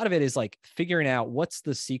 so a lot of it is like figuring out what's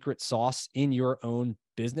the secret sauce in your own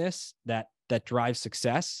business that drives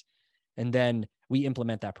success. And then we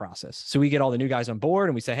implement that process. So we get all the new guys on board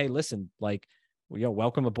and we say, hey, listen, like,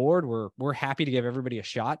 welcome aboard. We're happy to give everybody a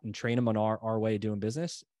shot and train them on our way of doing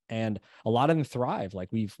business. And a lot of them thrive. Like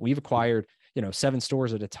we've acquired, 7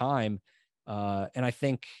 stores at a time. And I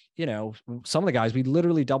think, some of the guys, we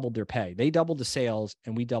literally doubled their pay. They doubled the sales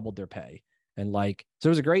and we doubled their pay. And like, so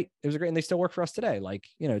it was a great, and they still work for us today. Like,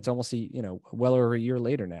 it's almost, well over a year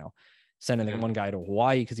later now, sending one guy to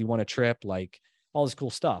Hawaii because he won a trip, like all this cool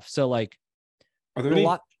stuff. So like, are there a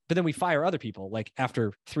lot, but then we fire other people like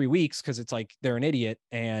after 3 weeks because it's like they're an idiot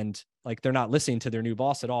and like they're not listening to their new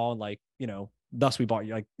boss at all. And like, thus we bought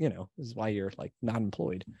you, like, this is why you're like not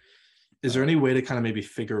employed. Is there any way to kind of maybe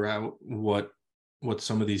figure out what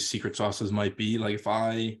some of these secret sauces might be? Like if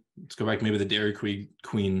let's go back maybe the Dairy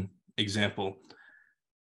Queen example.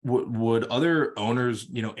 Would other owners,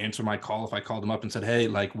 answer my call if I called them up and said, hey,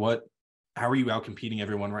 like how are you out competing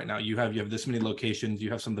everyone right now? You have this many locations, you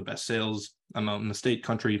have some of the best sales in the state,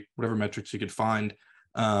 country, whatever metrics you could find.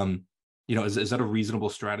 is that a reasonable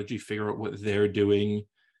strategy? Figure out what they're doing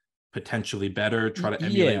potentially better, try to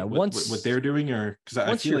emulate what they're doing, or because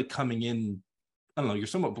I feel like coming in, I don't know, you're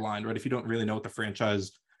somewhat blind, right? If you don't really know what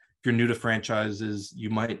if you're new to franchises, you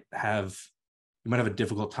might have a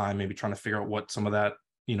difficult time maybe trying to figure out what some of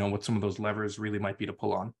those levers really might be to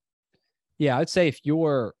pull on. Yeah, I'd say if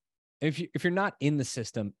you're not in the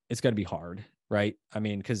system, it's going to be hard, right? I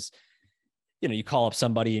mean, because you call up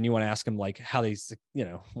somebody and you want to ask them like how they,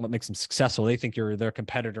 what makes them successful. They think you're their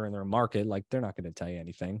competitor in their market. Like they're not going to tell you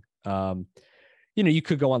anything. You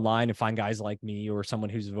could go online and find guys like me or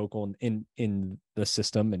someone who's vocal in the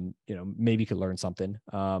system, and maybe you could learn something.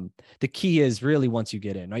 The key is really once you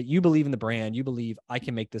get in, right? You believe in the brand, you believe I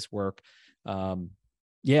can make this work.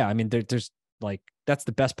 Yeah, I mean, there's like, that's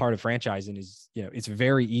the best part of franchising is, it's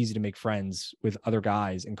very easy to make friends with other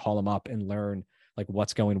guys and call them up and learn like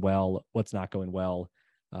what's going well, what's not going well.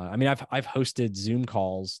 I mean, I've hosted Zoom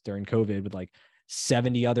calls during COVID with like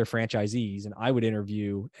 70 other franchisees, and I would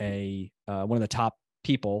interview one of the top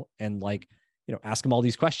people and ask them all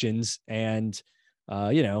these questions. And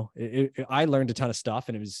I learned a ton of stuff,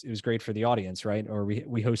 and it was great for the audience, right? Or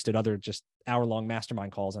we hosted other just hour-long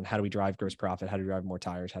mastermind calls on how do we drive gross profit, how do we drive more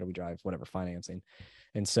tires, how do we drive whatever financing.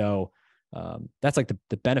 And so that's like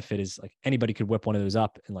the benefit is like anybody could whip one of those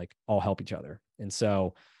up and like all help each other. And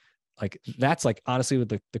so like that's like honestly what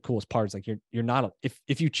the coolest part is, like you're not,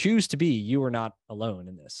 if you choose to be, you are not alone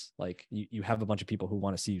in this. Like you have a bunch of people who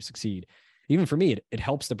want to see you succeed. Even for me, it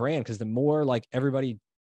helps the brand, because the more like everybody,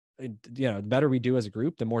 the better we do as a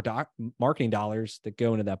group, the more marketing dollars that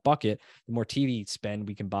go into that bucket, the more TV spend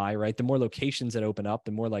we can buy, right? The more locations that open up,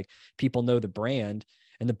 the more like people know the brand,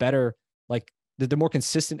 and the better, like the more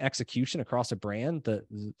consistent execution across a brand, the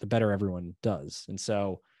better everyone does. And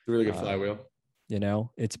so it's a really good flywheel.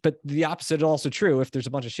 But the opposite is also true. If there's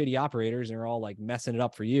a bunch of shitty operators and they're all like messing it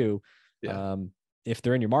up for you, if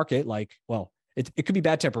they're in your market, like, well, it could be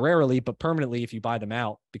bad temporarily, but permanently, if you buy them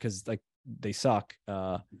out because like they suck,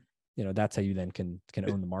 that's how you then can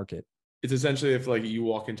own the market. It's essentially if like you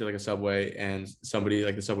walk into like a Subway and somebody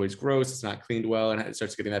like the Subway's gross, it's not cleaned well, and it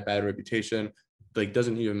starts getting that bad reputation. Like,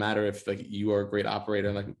 doesn't even matter if like you are a great operator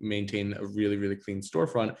and like maintain a really, really clean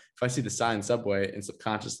storefront. If I see the sign Subway and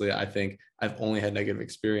subconsciously I think I've only had negative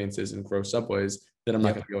experiences in gross Subways, then I'm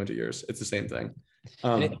not going to go into yours. It's the same thing.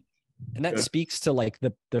 And that speaks to like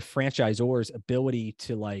the franchisor's ability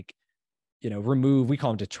to like, remove, we call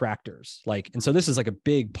them detractors. Like, and so this is like a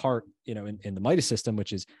big part, in the Midas system,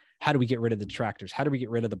 which is how do we get rid of the detractors? How do we get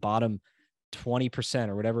rid of the bottom 20%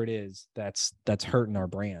 or whatever it is that's hurting our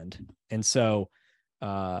brand? And so,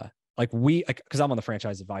 because I'm on the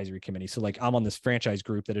franchise advisory committee. So like I'm on this franchise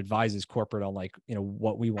group that advises corporate on like,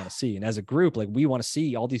 what we want to see. And as a group, like we want to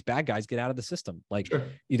see all these bad guys get out of the system, like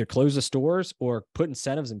either close the stores or put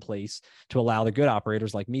incentives in place to allow the good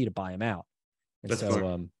operators like me to buy them out. And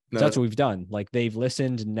that's what we've done. Like they've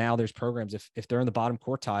listened, and now there's programs. If they're in the bottom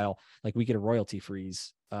quartile, like we get a royalty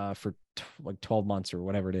freeze for like 12 months or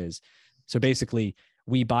whatever it is. So basically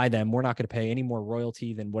we buy them. We're not going to pay any more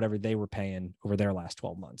royalty than whatever they were paying over their last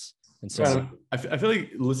 12 months. And so I feel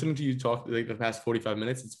like listening to you talk like the past 45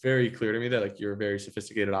 minutes, it's very clear to me that like you're a very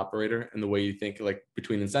sophisticated operator, and the way you think like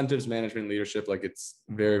between incentives, management, leadership, like it's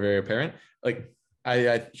very, very apparent. Like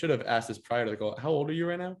I should have asked this prior to the call. How old are you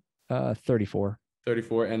right now? 34.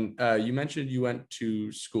 34. And you mentioned you went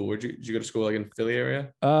to school. Did you go to school like in the Philly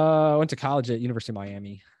area? I went to college at University of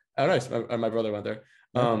Miami. Oh, nice. My brother went there.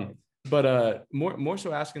 Yeah. But more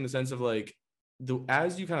so asking in the sense of like,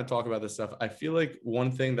 as you kind of talk about this stuff, I feel like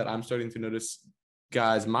one thing that I'm starting to notice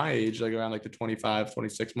guys my age, like around like the 25,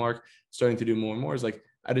 26 mark, starting to do more and more is like,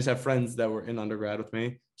 I just have friends that were in undergrad with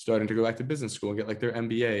me starting to go back to business school and get like their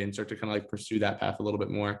MBA and start to kind of like pursue that path a little bit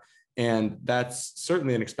more. And that's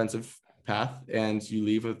certainly an expensive path, and you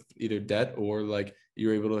leave with either debt or like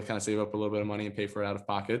you're able to kind of save up a little bit of money and pay for it out of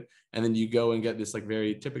pocket. And then you go and get this like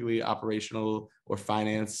very typically operational or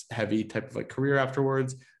finance heavy type of like career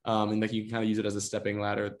afterwards. And like you can kind of use it as a stepping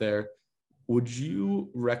ladder there. Would you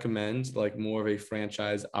recommend like more of a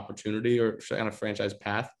franchise opportunity or kind of franchise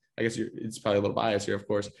path? I guess it's probably a little biased here, of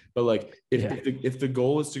course, but like if the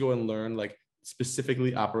goal is to go and learn like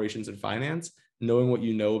specifically operations and finance, knowing what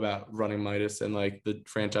you know about running Midas and like the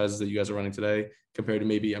franchises that you guys are running today compared to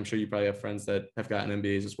maybe, I'm sure you probably have friends that have gotten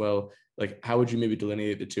MBAs as well. Like, how would you maybe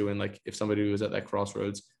delineate the two? And like, if somebody was at that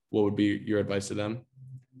crossroads, what would be your advice to them?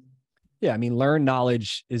 Yeah. I mean, learn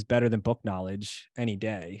knowledge is better than book knowledge any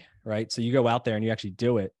day. Right. So you go out there and you actually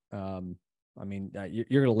do it. I mean,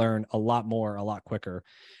 you're going to learn a lot more, a lot quicker.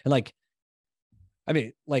 And like, I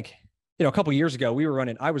mean, like, a couple of years ago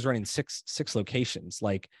I was running six locations.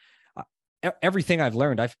 Like, everything I've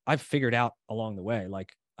learned, I've figured out along the way.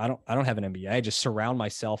 Like I don't have an MBA. I just surround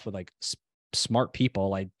myself with like smart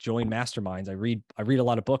people. I join masterminds. I read a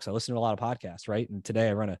lot of books. I listen to a lot of podcasts. Right. And today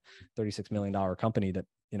I run a $36 million company that,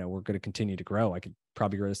 we're going to continue to grow. I could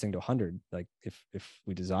probably grow this thing to 100, like if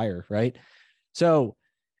we desire. Right. So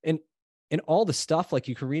in all the stuff, like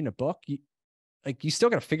you can read in a book, you still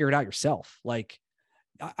got to figure it out yourself. Like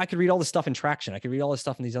I could read all this stuff in Traction. I could read all this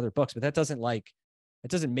stuff in these other books, but that doesn't it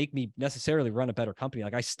doesn't make me necessarily run a better company.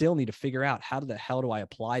 Like I still need to figure out how the hell do I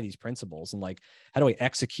apply these principles, and like, how do I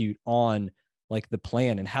execute on like the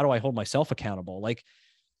plan, and how do I hold myself accountable? Like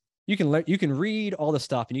you can read all the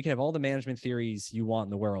stuff and you can have all the management theories you want in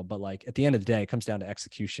the world, but like at the end of the day, it comes down to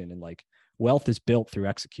execution, and like wealth is built through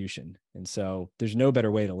execution. And so there's no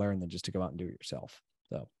better way to learn than just to go out and do it yourself.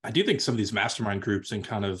 So I do think some of these mastermind groups and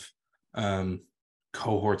kind of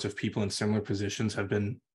cohorts of people in similar positions have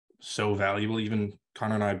been so valuable. Even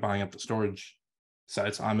Connor and I buying up the storage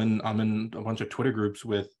sites, I'm in a bunch of Twitter groups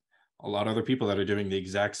with a lot of other people that are doing the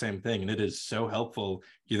exact same thing, and it is so helpful.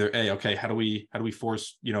 Either okay, how do we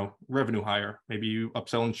force revenue higher? Maybe you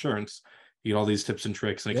upsell insurance. You get all these tips and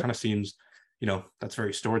tricks, and it kind of seems that's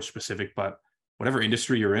very storage specific. But whatever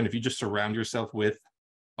industry you're in, if you just surround yourself with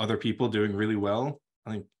other people doing really well,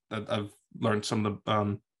 I think that I've learned some of the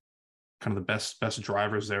kind of the best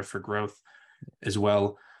drivers there for growth as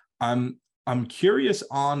well. I'm curious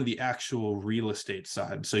on the actual real estate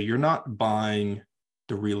side. So you're not buying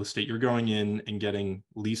the real estate, you're going in and getting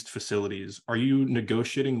leased facilities. Are you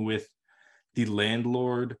negotiating with the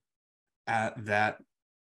landlord at that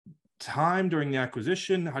time during the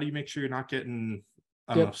acquisition? How do you make sure you're not getting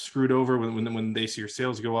screwed over when they see your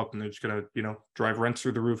sales go up and they're just gonna drive rents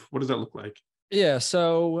through the roof? What does that look like? Yeah.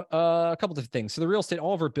 So a couple different things. So the real estate,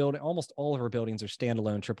 almost all of our buildings are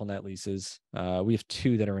standalone triple net leases. We have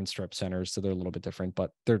 2 that are in strip centers, so they're a little bit different,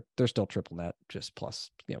 but they're still triple net, just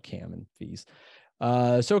plus CAM and fees.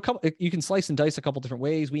 So you can slice and dice a couple different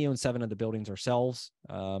ways. We own 7 of the buildings ourselves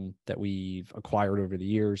that we've acquired over the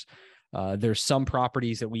years. There's some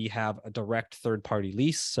properties that we have a direct third-party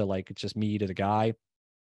lease, so like it's just me to the guy.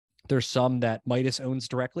 There's some that Midas owns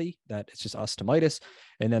directly, that it's just us to Midas,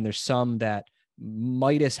 and then there's some that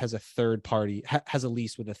Midas has a third party, has a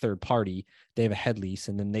lease with a third party. They have a head lease,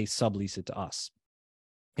 and then they sublease it to us.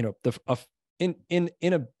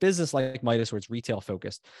 In a business like Midas, where it's retail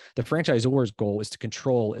focused, the franchisor's goal is to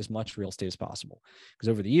control as much real estate as possible. Because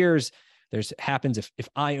over the years, happens if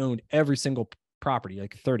I owned every single property,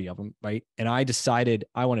 like 30 of them, right? And I decided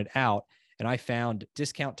I wanted out, and I found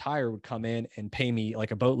Discount Tire would come in and pay me like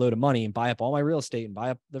a boatload of money and buy up all my real estate and buy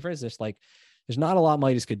up the business. Like there's not a lot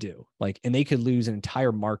Midas could do. Like, and they could lose an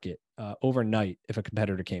entire market overnight if a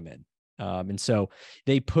competitor came in. And so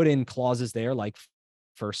they put in clauses there, like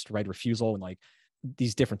first right refusal and like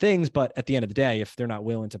these different things. But at the end of the day, if they're not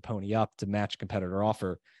willing to pony up to match competitor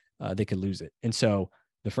offer, they could lose it. And so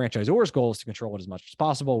the franchisor's goal is to control it as much as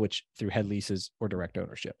possible, which through head leases or direct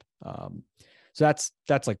ownership. So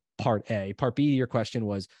that's like part A. Part B, your question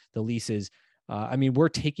was the leases. We're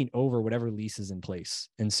taking over whatever lease is in place.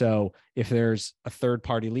 And so if there's a third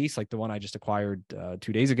party lease, like the one I just acquired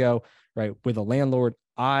 2 days ago, right, with a landlord,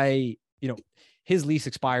 his lease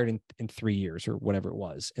expired in 3 years or whatever it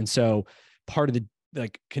was. And so part of the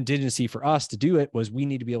contingency for us to do it was we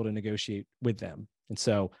need to be able to negotiate with them. And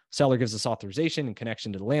so seller gives us authorization and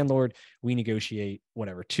connection to the landlord. We negotiate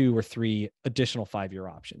whatever 2 or 3 additional 5-year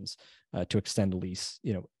options to extend the lease,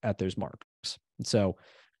 at those marks. And so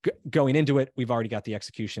going into it, we've already got the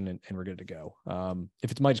execution and we're good to go.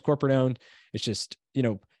 If it's Midas corporate owned, it's just,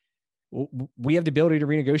 we have the ability to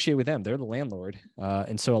renegotiate with them. They're the landlord.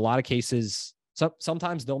 And so a lot of cases,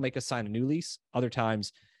 sometimes they'll make us sign a new lease. Other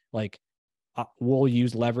times, we'll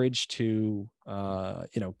use leverage to,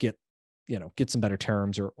 get some better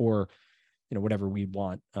terms or whatever we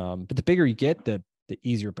want. But the bigger you get, the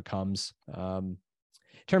easier it becomes. In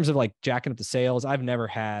terms of like jacking up the sales, I've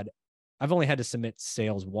only had to submit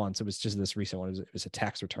sales once. It was just this recent one. It was a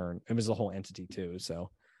tax return. It was the whole entity too. So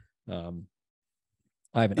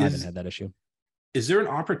I haven't had that issue. Is there an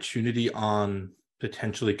opportunity on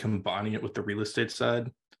potentially combining it with the real estate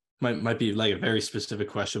side? Might be like a very specific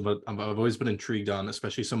question, but I've always been intrigued on,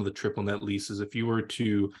 especially some of the triple net leases. If you were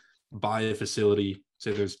to buy a facility,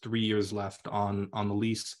 say there's 3 years left on the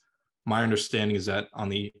lease, my understanding is that on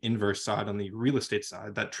the inverse side, on the real estate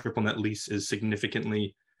side, that triple net lease is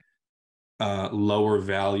significantly lower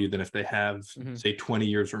value than if they have, say, 20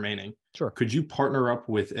 years remaining. Sure. Could you partner up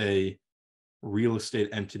with a real estate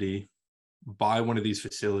entity, buy one of these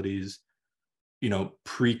facilities,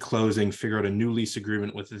 pre-closing, figure out a new lease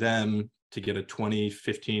agreement with them to get a 20,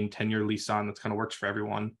 15, 10-year lease on that's kind of works for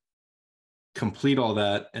everyone, complete all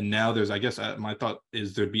that, and now there's, I guess, my thought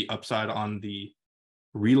is there'd be upside on the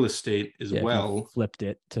real estate as well. If you flipped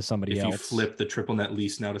it to somebody else. If you flip the triple net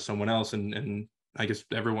lease now to someone else, and I guess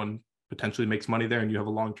everyone potentially makes money there, and you have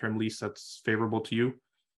a long-term lease that's favorable to you.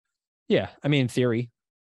 Yeah, I mean, in theory.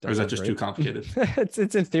 Or is that just too complicated? it's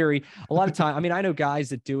in theory. A lot of time. I mean, I know guys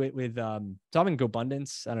that do it with so I'm in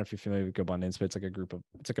GoBundance. I don't know if you're familiar with GoBundance, but it's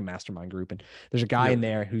like a mastermind group. And there's a guy in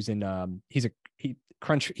there who's in he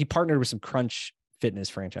partnered with some Crunch Fitness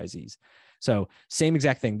franchisees. So same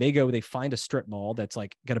exact thing. They find a strip mall that's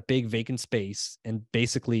like got a big vacant space, and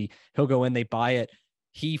basically he'll go in, they buy it.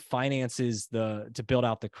 He finances to build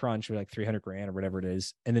out the Crunch with like $300,000 or whatever it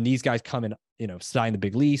is. And then these guys come and, sign the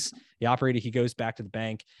big lease. The operator, he goes back to the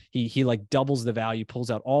bank. He like doubles the value,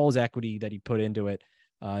 pulls out all his equity that he put into it,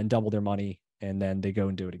 and double their money. And then they go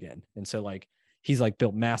and do it again. And so like, he's like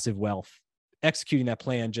built massive wealth executing that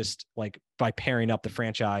plan, just like by pairing up the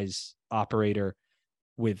franchise operator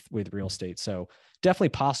with real estate. So definitely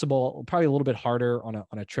possible, probably a little bit harder on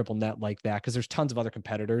a triple net like that, because there's tons of other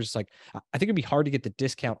competitors. Like, I think it'd be hard to get the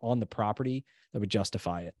discount on the property that would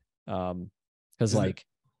justify it. Because like,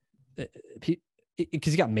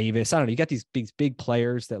 because you got Mavis, I don't know, you got these big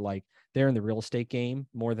players that like they're in the real estate game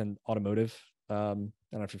more than automotive. I don't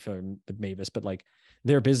know if you're familiar with Mavis, but like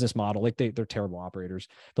their business model, like they're terrible operators,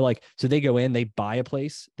 but like, so they go in, they buy a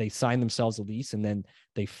place, they sign themselves a lease, and then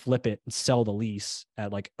they flip it and sell the lease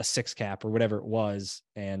at like a 6 cap or whatever it was,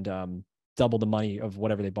 and double the money of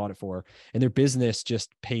whatever they bought it for. And their business just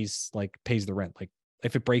pays the rent. Like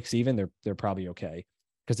if it breaks even, they're probably okay,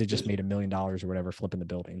 because they just made $1 million or whatever flipping the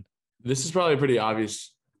building. This is probably a pretty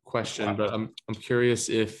obvious question, but I'm curious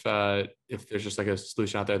if there's just like a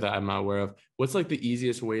solution out there that I'm not aware of. What's like the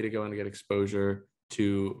easiest way to go and get exposure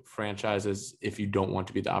to franchises if you don't want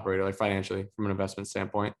to be the operator, like financially from an investment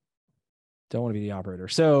standpoint? Don't want to be the operator.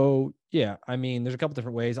 So yeah, I mean, there's a couple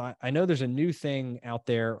different ways. I know there's a new thing out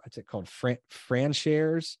there. What's it called? Fran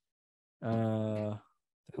shares. Oh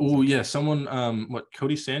yeah, someone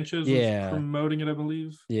Cody Sanchez was promoting it, I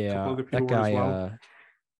believe. Yeah, that guy.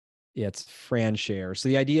 Yeah, it's Fran share. So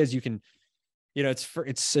the idea is you can,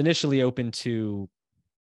 it's initially open to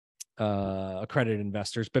accredited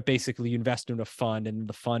investors, but basically you invest in a fund, and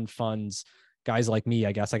the fund funds guys like me.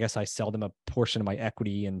 I guess I sell them a portion of my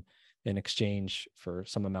equity in exchange for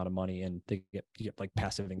some amount of money, and you get like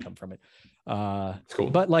passive income from it. Cool.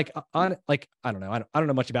 But like I don't know. I don't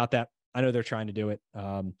know much about that. I know they're trying to do it.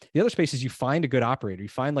 The other space is you find a good operator. You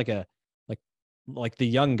find like the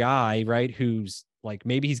young guy, right? Who's like,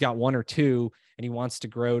 maybe he's got 1 or 2 and he wants to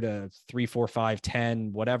grow to 3, 4, 5,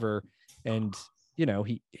 10, whatever. And,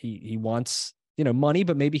 he wants, money,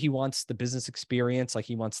 but maybe he wants the business experience. Like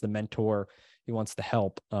he wants the mentor, he wants the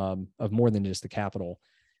help of more than just the capital.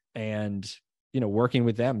 And, working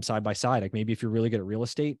with them side by side, like maybe if you're really good at real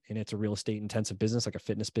estate and it's a real estate intensive business, like a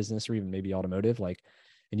fitness business, or even maybe automotive, like,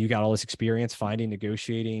 and you got all this experience finding,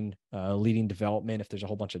 negotiating, leading development. If there's a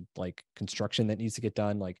whole bunch of like construction that needs to get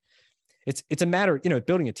done, like it's a matter,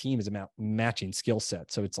 building a team is about matching skill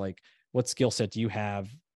set. So it's like, what skill set do you have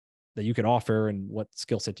that you could offer, and what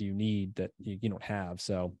skill set do you need that you don't have?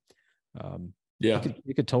 So you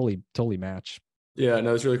could totally match. Yeah,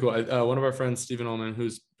 no, it's really cool. One of our friends, Stephen Ullman,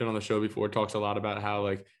 who's been on the show before, talks a lot about how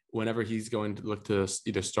like whenever he's going to look to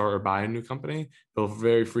either start or buy a new company, he'll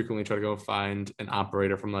very frequently try to go find an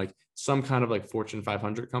operator from like some kind of like Fortune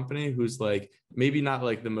 500 company who's like maybe not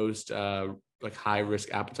like the most like high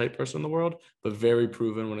risk appetite person in the world, but very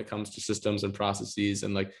proven when it comes to systems and processes,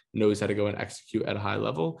 and like knows how to go and execute at a high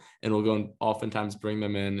level. And we'll go and oftentimes bring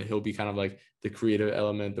them in. He'll be kind of like the creative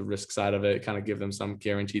element, the risk side of it, kind of give them some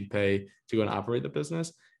guaranteed pay to go and operate the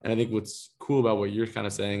business. And I think what's cool about what you're kind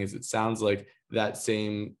of saying is it sounds like that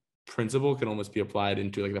same principle can almost be applied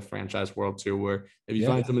into like the franchise world too, where if you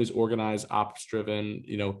find someone who's organized, ops driven,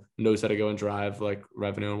 knows how to go and drive like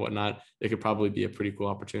revenue and whatnot, it could probably be a pretty cool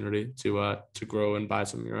opportunity to grow and buy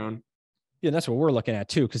some of your own. Yeah, that's what we're looking at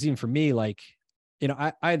too. Because even for me, like,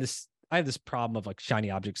 I have this problem of like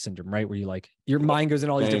shiny object syndrome, right? Where you like your mind goes in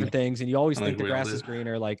all these different things, and you always think the grass is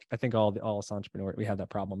greener. Like I think all us entrepreneurs, we have that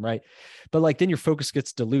problem, right? But like then your focus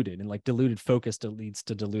gets diluted, and like diluted focus leads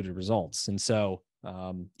to diluted results. And so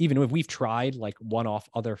even if we've tried like one-off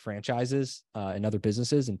other franchises and other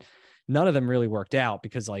businesses, and none of them really worked out,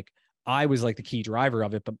 because like I was like the key driver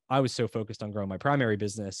of it, but I was so focused on growing my primary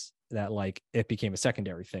business that like it became a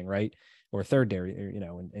secondary thing, right? Or a thirdary,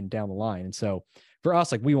 and down the line. And so for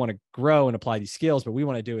us, like we want to grow and apply these skills, but we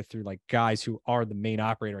want to do it through like guys who are the main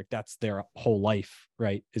operator. Like that's their whole life,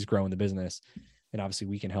 right? Is growing the business. And obviously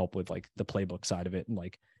we can help with like the playbook side of it and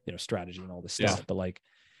like, strategy and all this stuff. But like,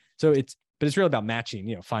 so it's really about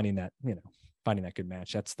matching, finding that, finding that good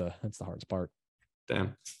match. That's the hardest part.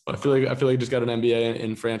 Damn. Well, I feel like you just got an MBA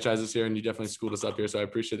in franchises here, and you definitely schooled us up here. So I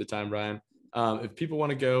appreciate the time, Brian. If people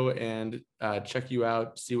want to go and check you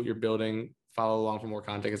out, see what you're building, follow along for more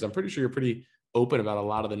content, because I'm pretty sure you're pretty open about a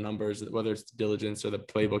lot of the numbers, whether it's diligence or the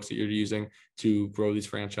playbooks that you're using to grow these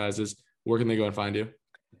franchises. Where can they go and find you?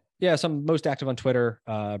 Yeah, so I'm most active on Twitter,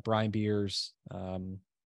 Brian Beers.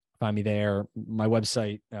 Find me there. My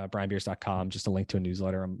website, brianbeers.com, just a link to a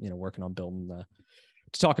newsletter. I'm, working on building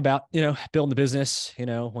to talk about, building the business,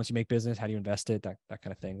 once you make business, how do you invest it? That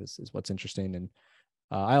kind of thing is what's interesting. And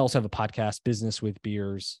I also have a podcast, Business with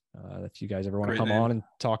Beers. If you guys ever want to come on and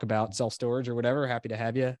talk about self-storage or whatever, happy to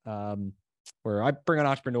have you. Where I bring on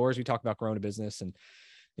entrepreneurs, we talk about growing a business and,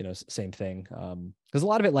 same thing. Because a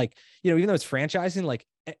lot of it, like, even though it's franchising, like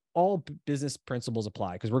all business principles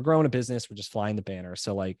apply because we're growing a business, we're just flying the banner.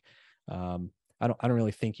 So like, I don't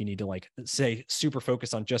really think you need to like say super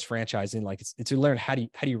focus on just franchising. Like it's to learn how do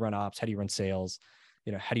you run ops, how do you run sales,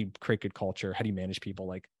 how do you create good culture, how do you manage people?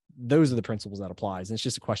 Like those are the principles that applies. And it's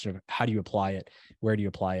just a question of how do you apply it, where do you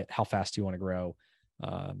apply it, how fast do you want to grow,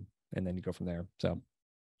 and then you go from there. So.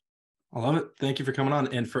 I love it. Thank you for coming on.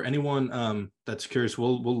 And for anyone that's curious,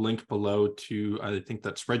 we'll link below to, I think,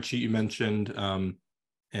 that spreadsheet you mentioned,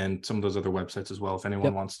 and some of those other websites as well, if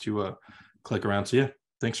anyone wants to click around. So yeah,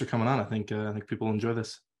 thanks for coming on. I think people will enjoy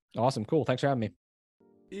this. Awesome. Cool. Thanks for having me.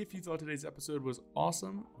 If you thought today's episode was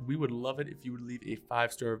awesome, we would love it if you would leave a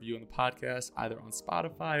 5-star review on the podcast, either on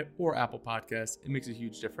Spotify or Apple Podcasts. It makes a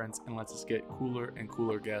huge difference and lets us get cooler and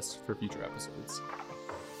cooler guests for future episodes.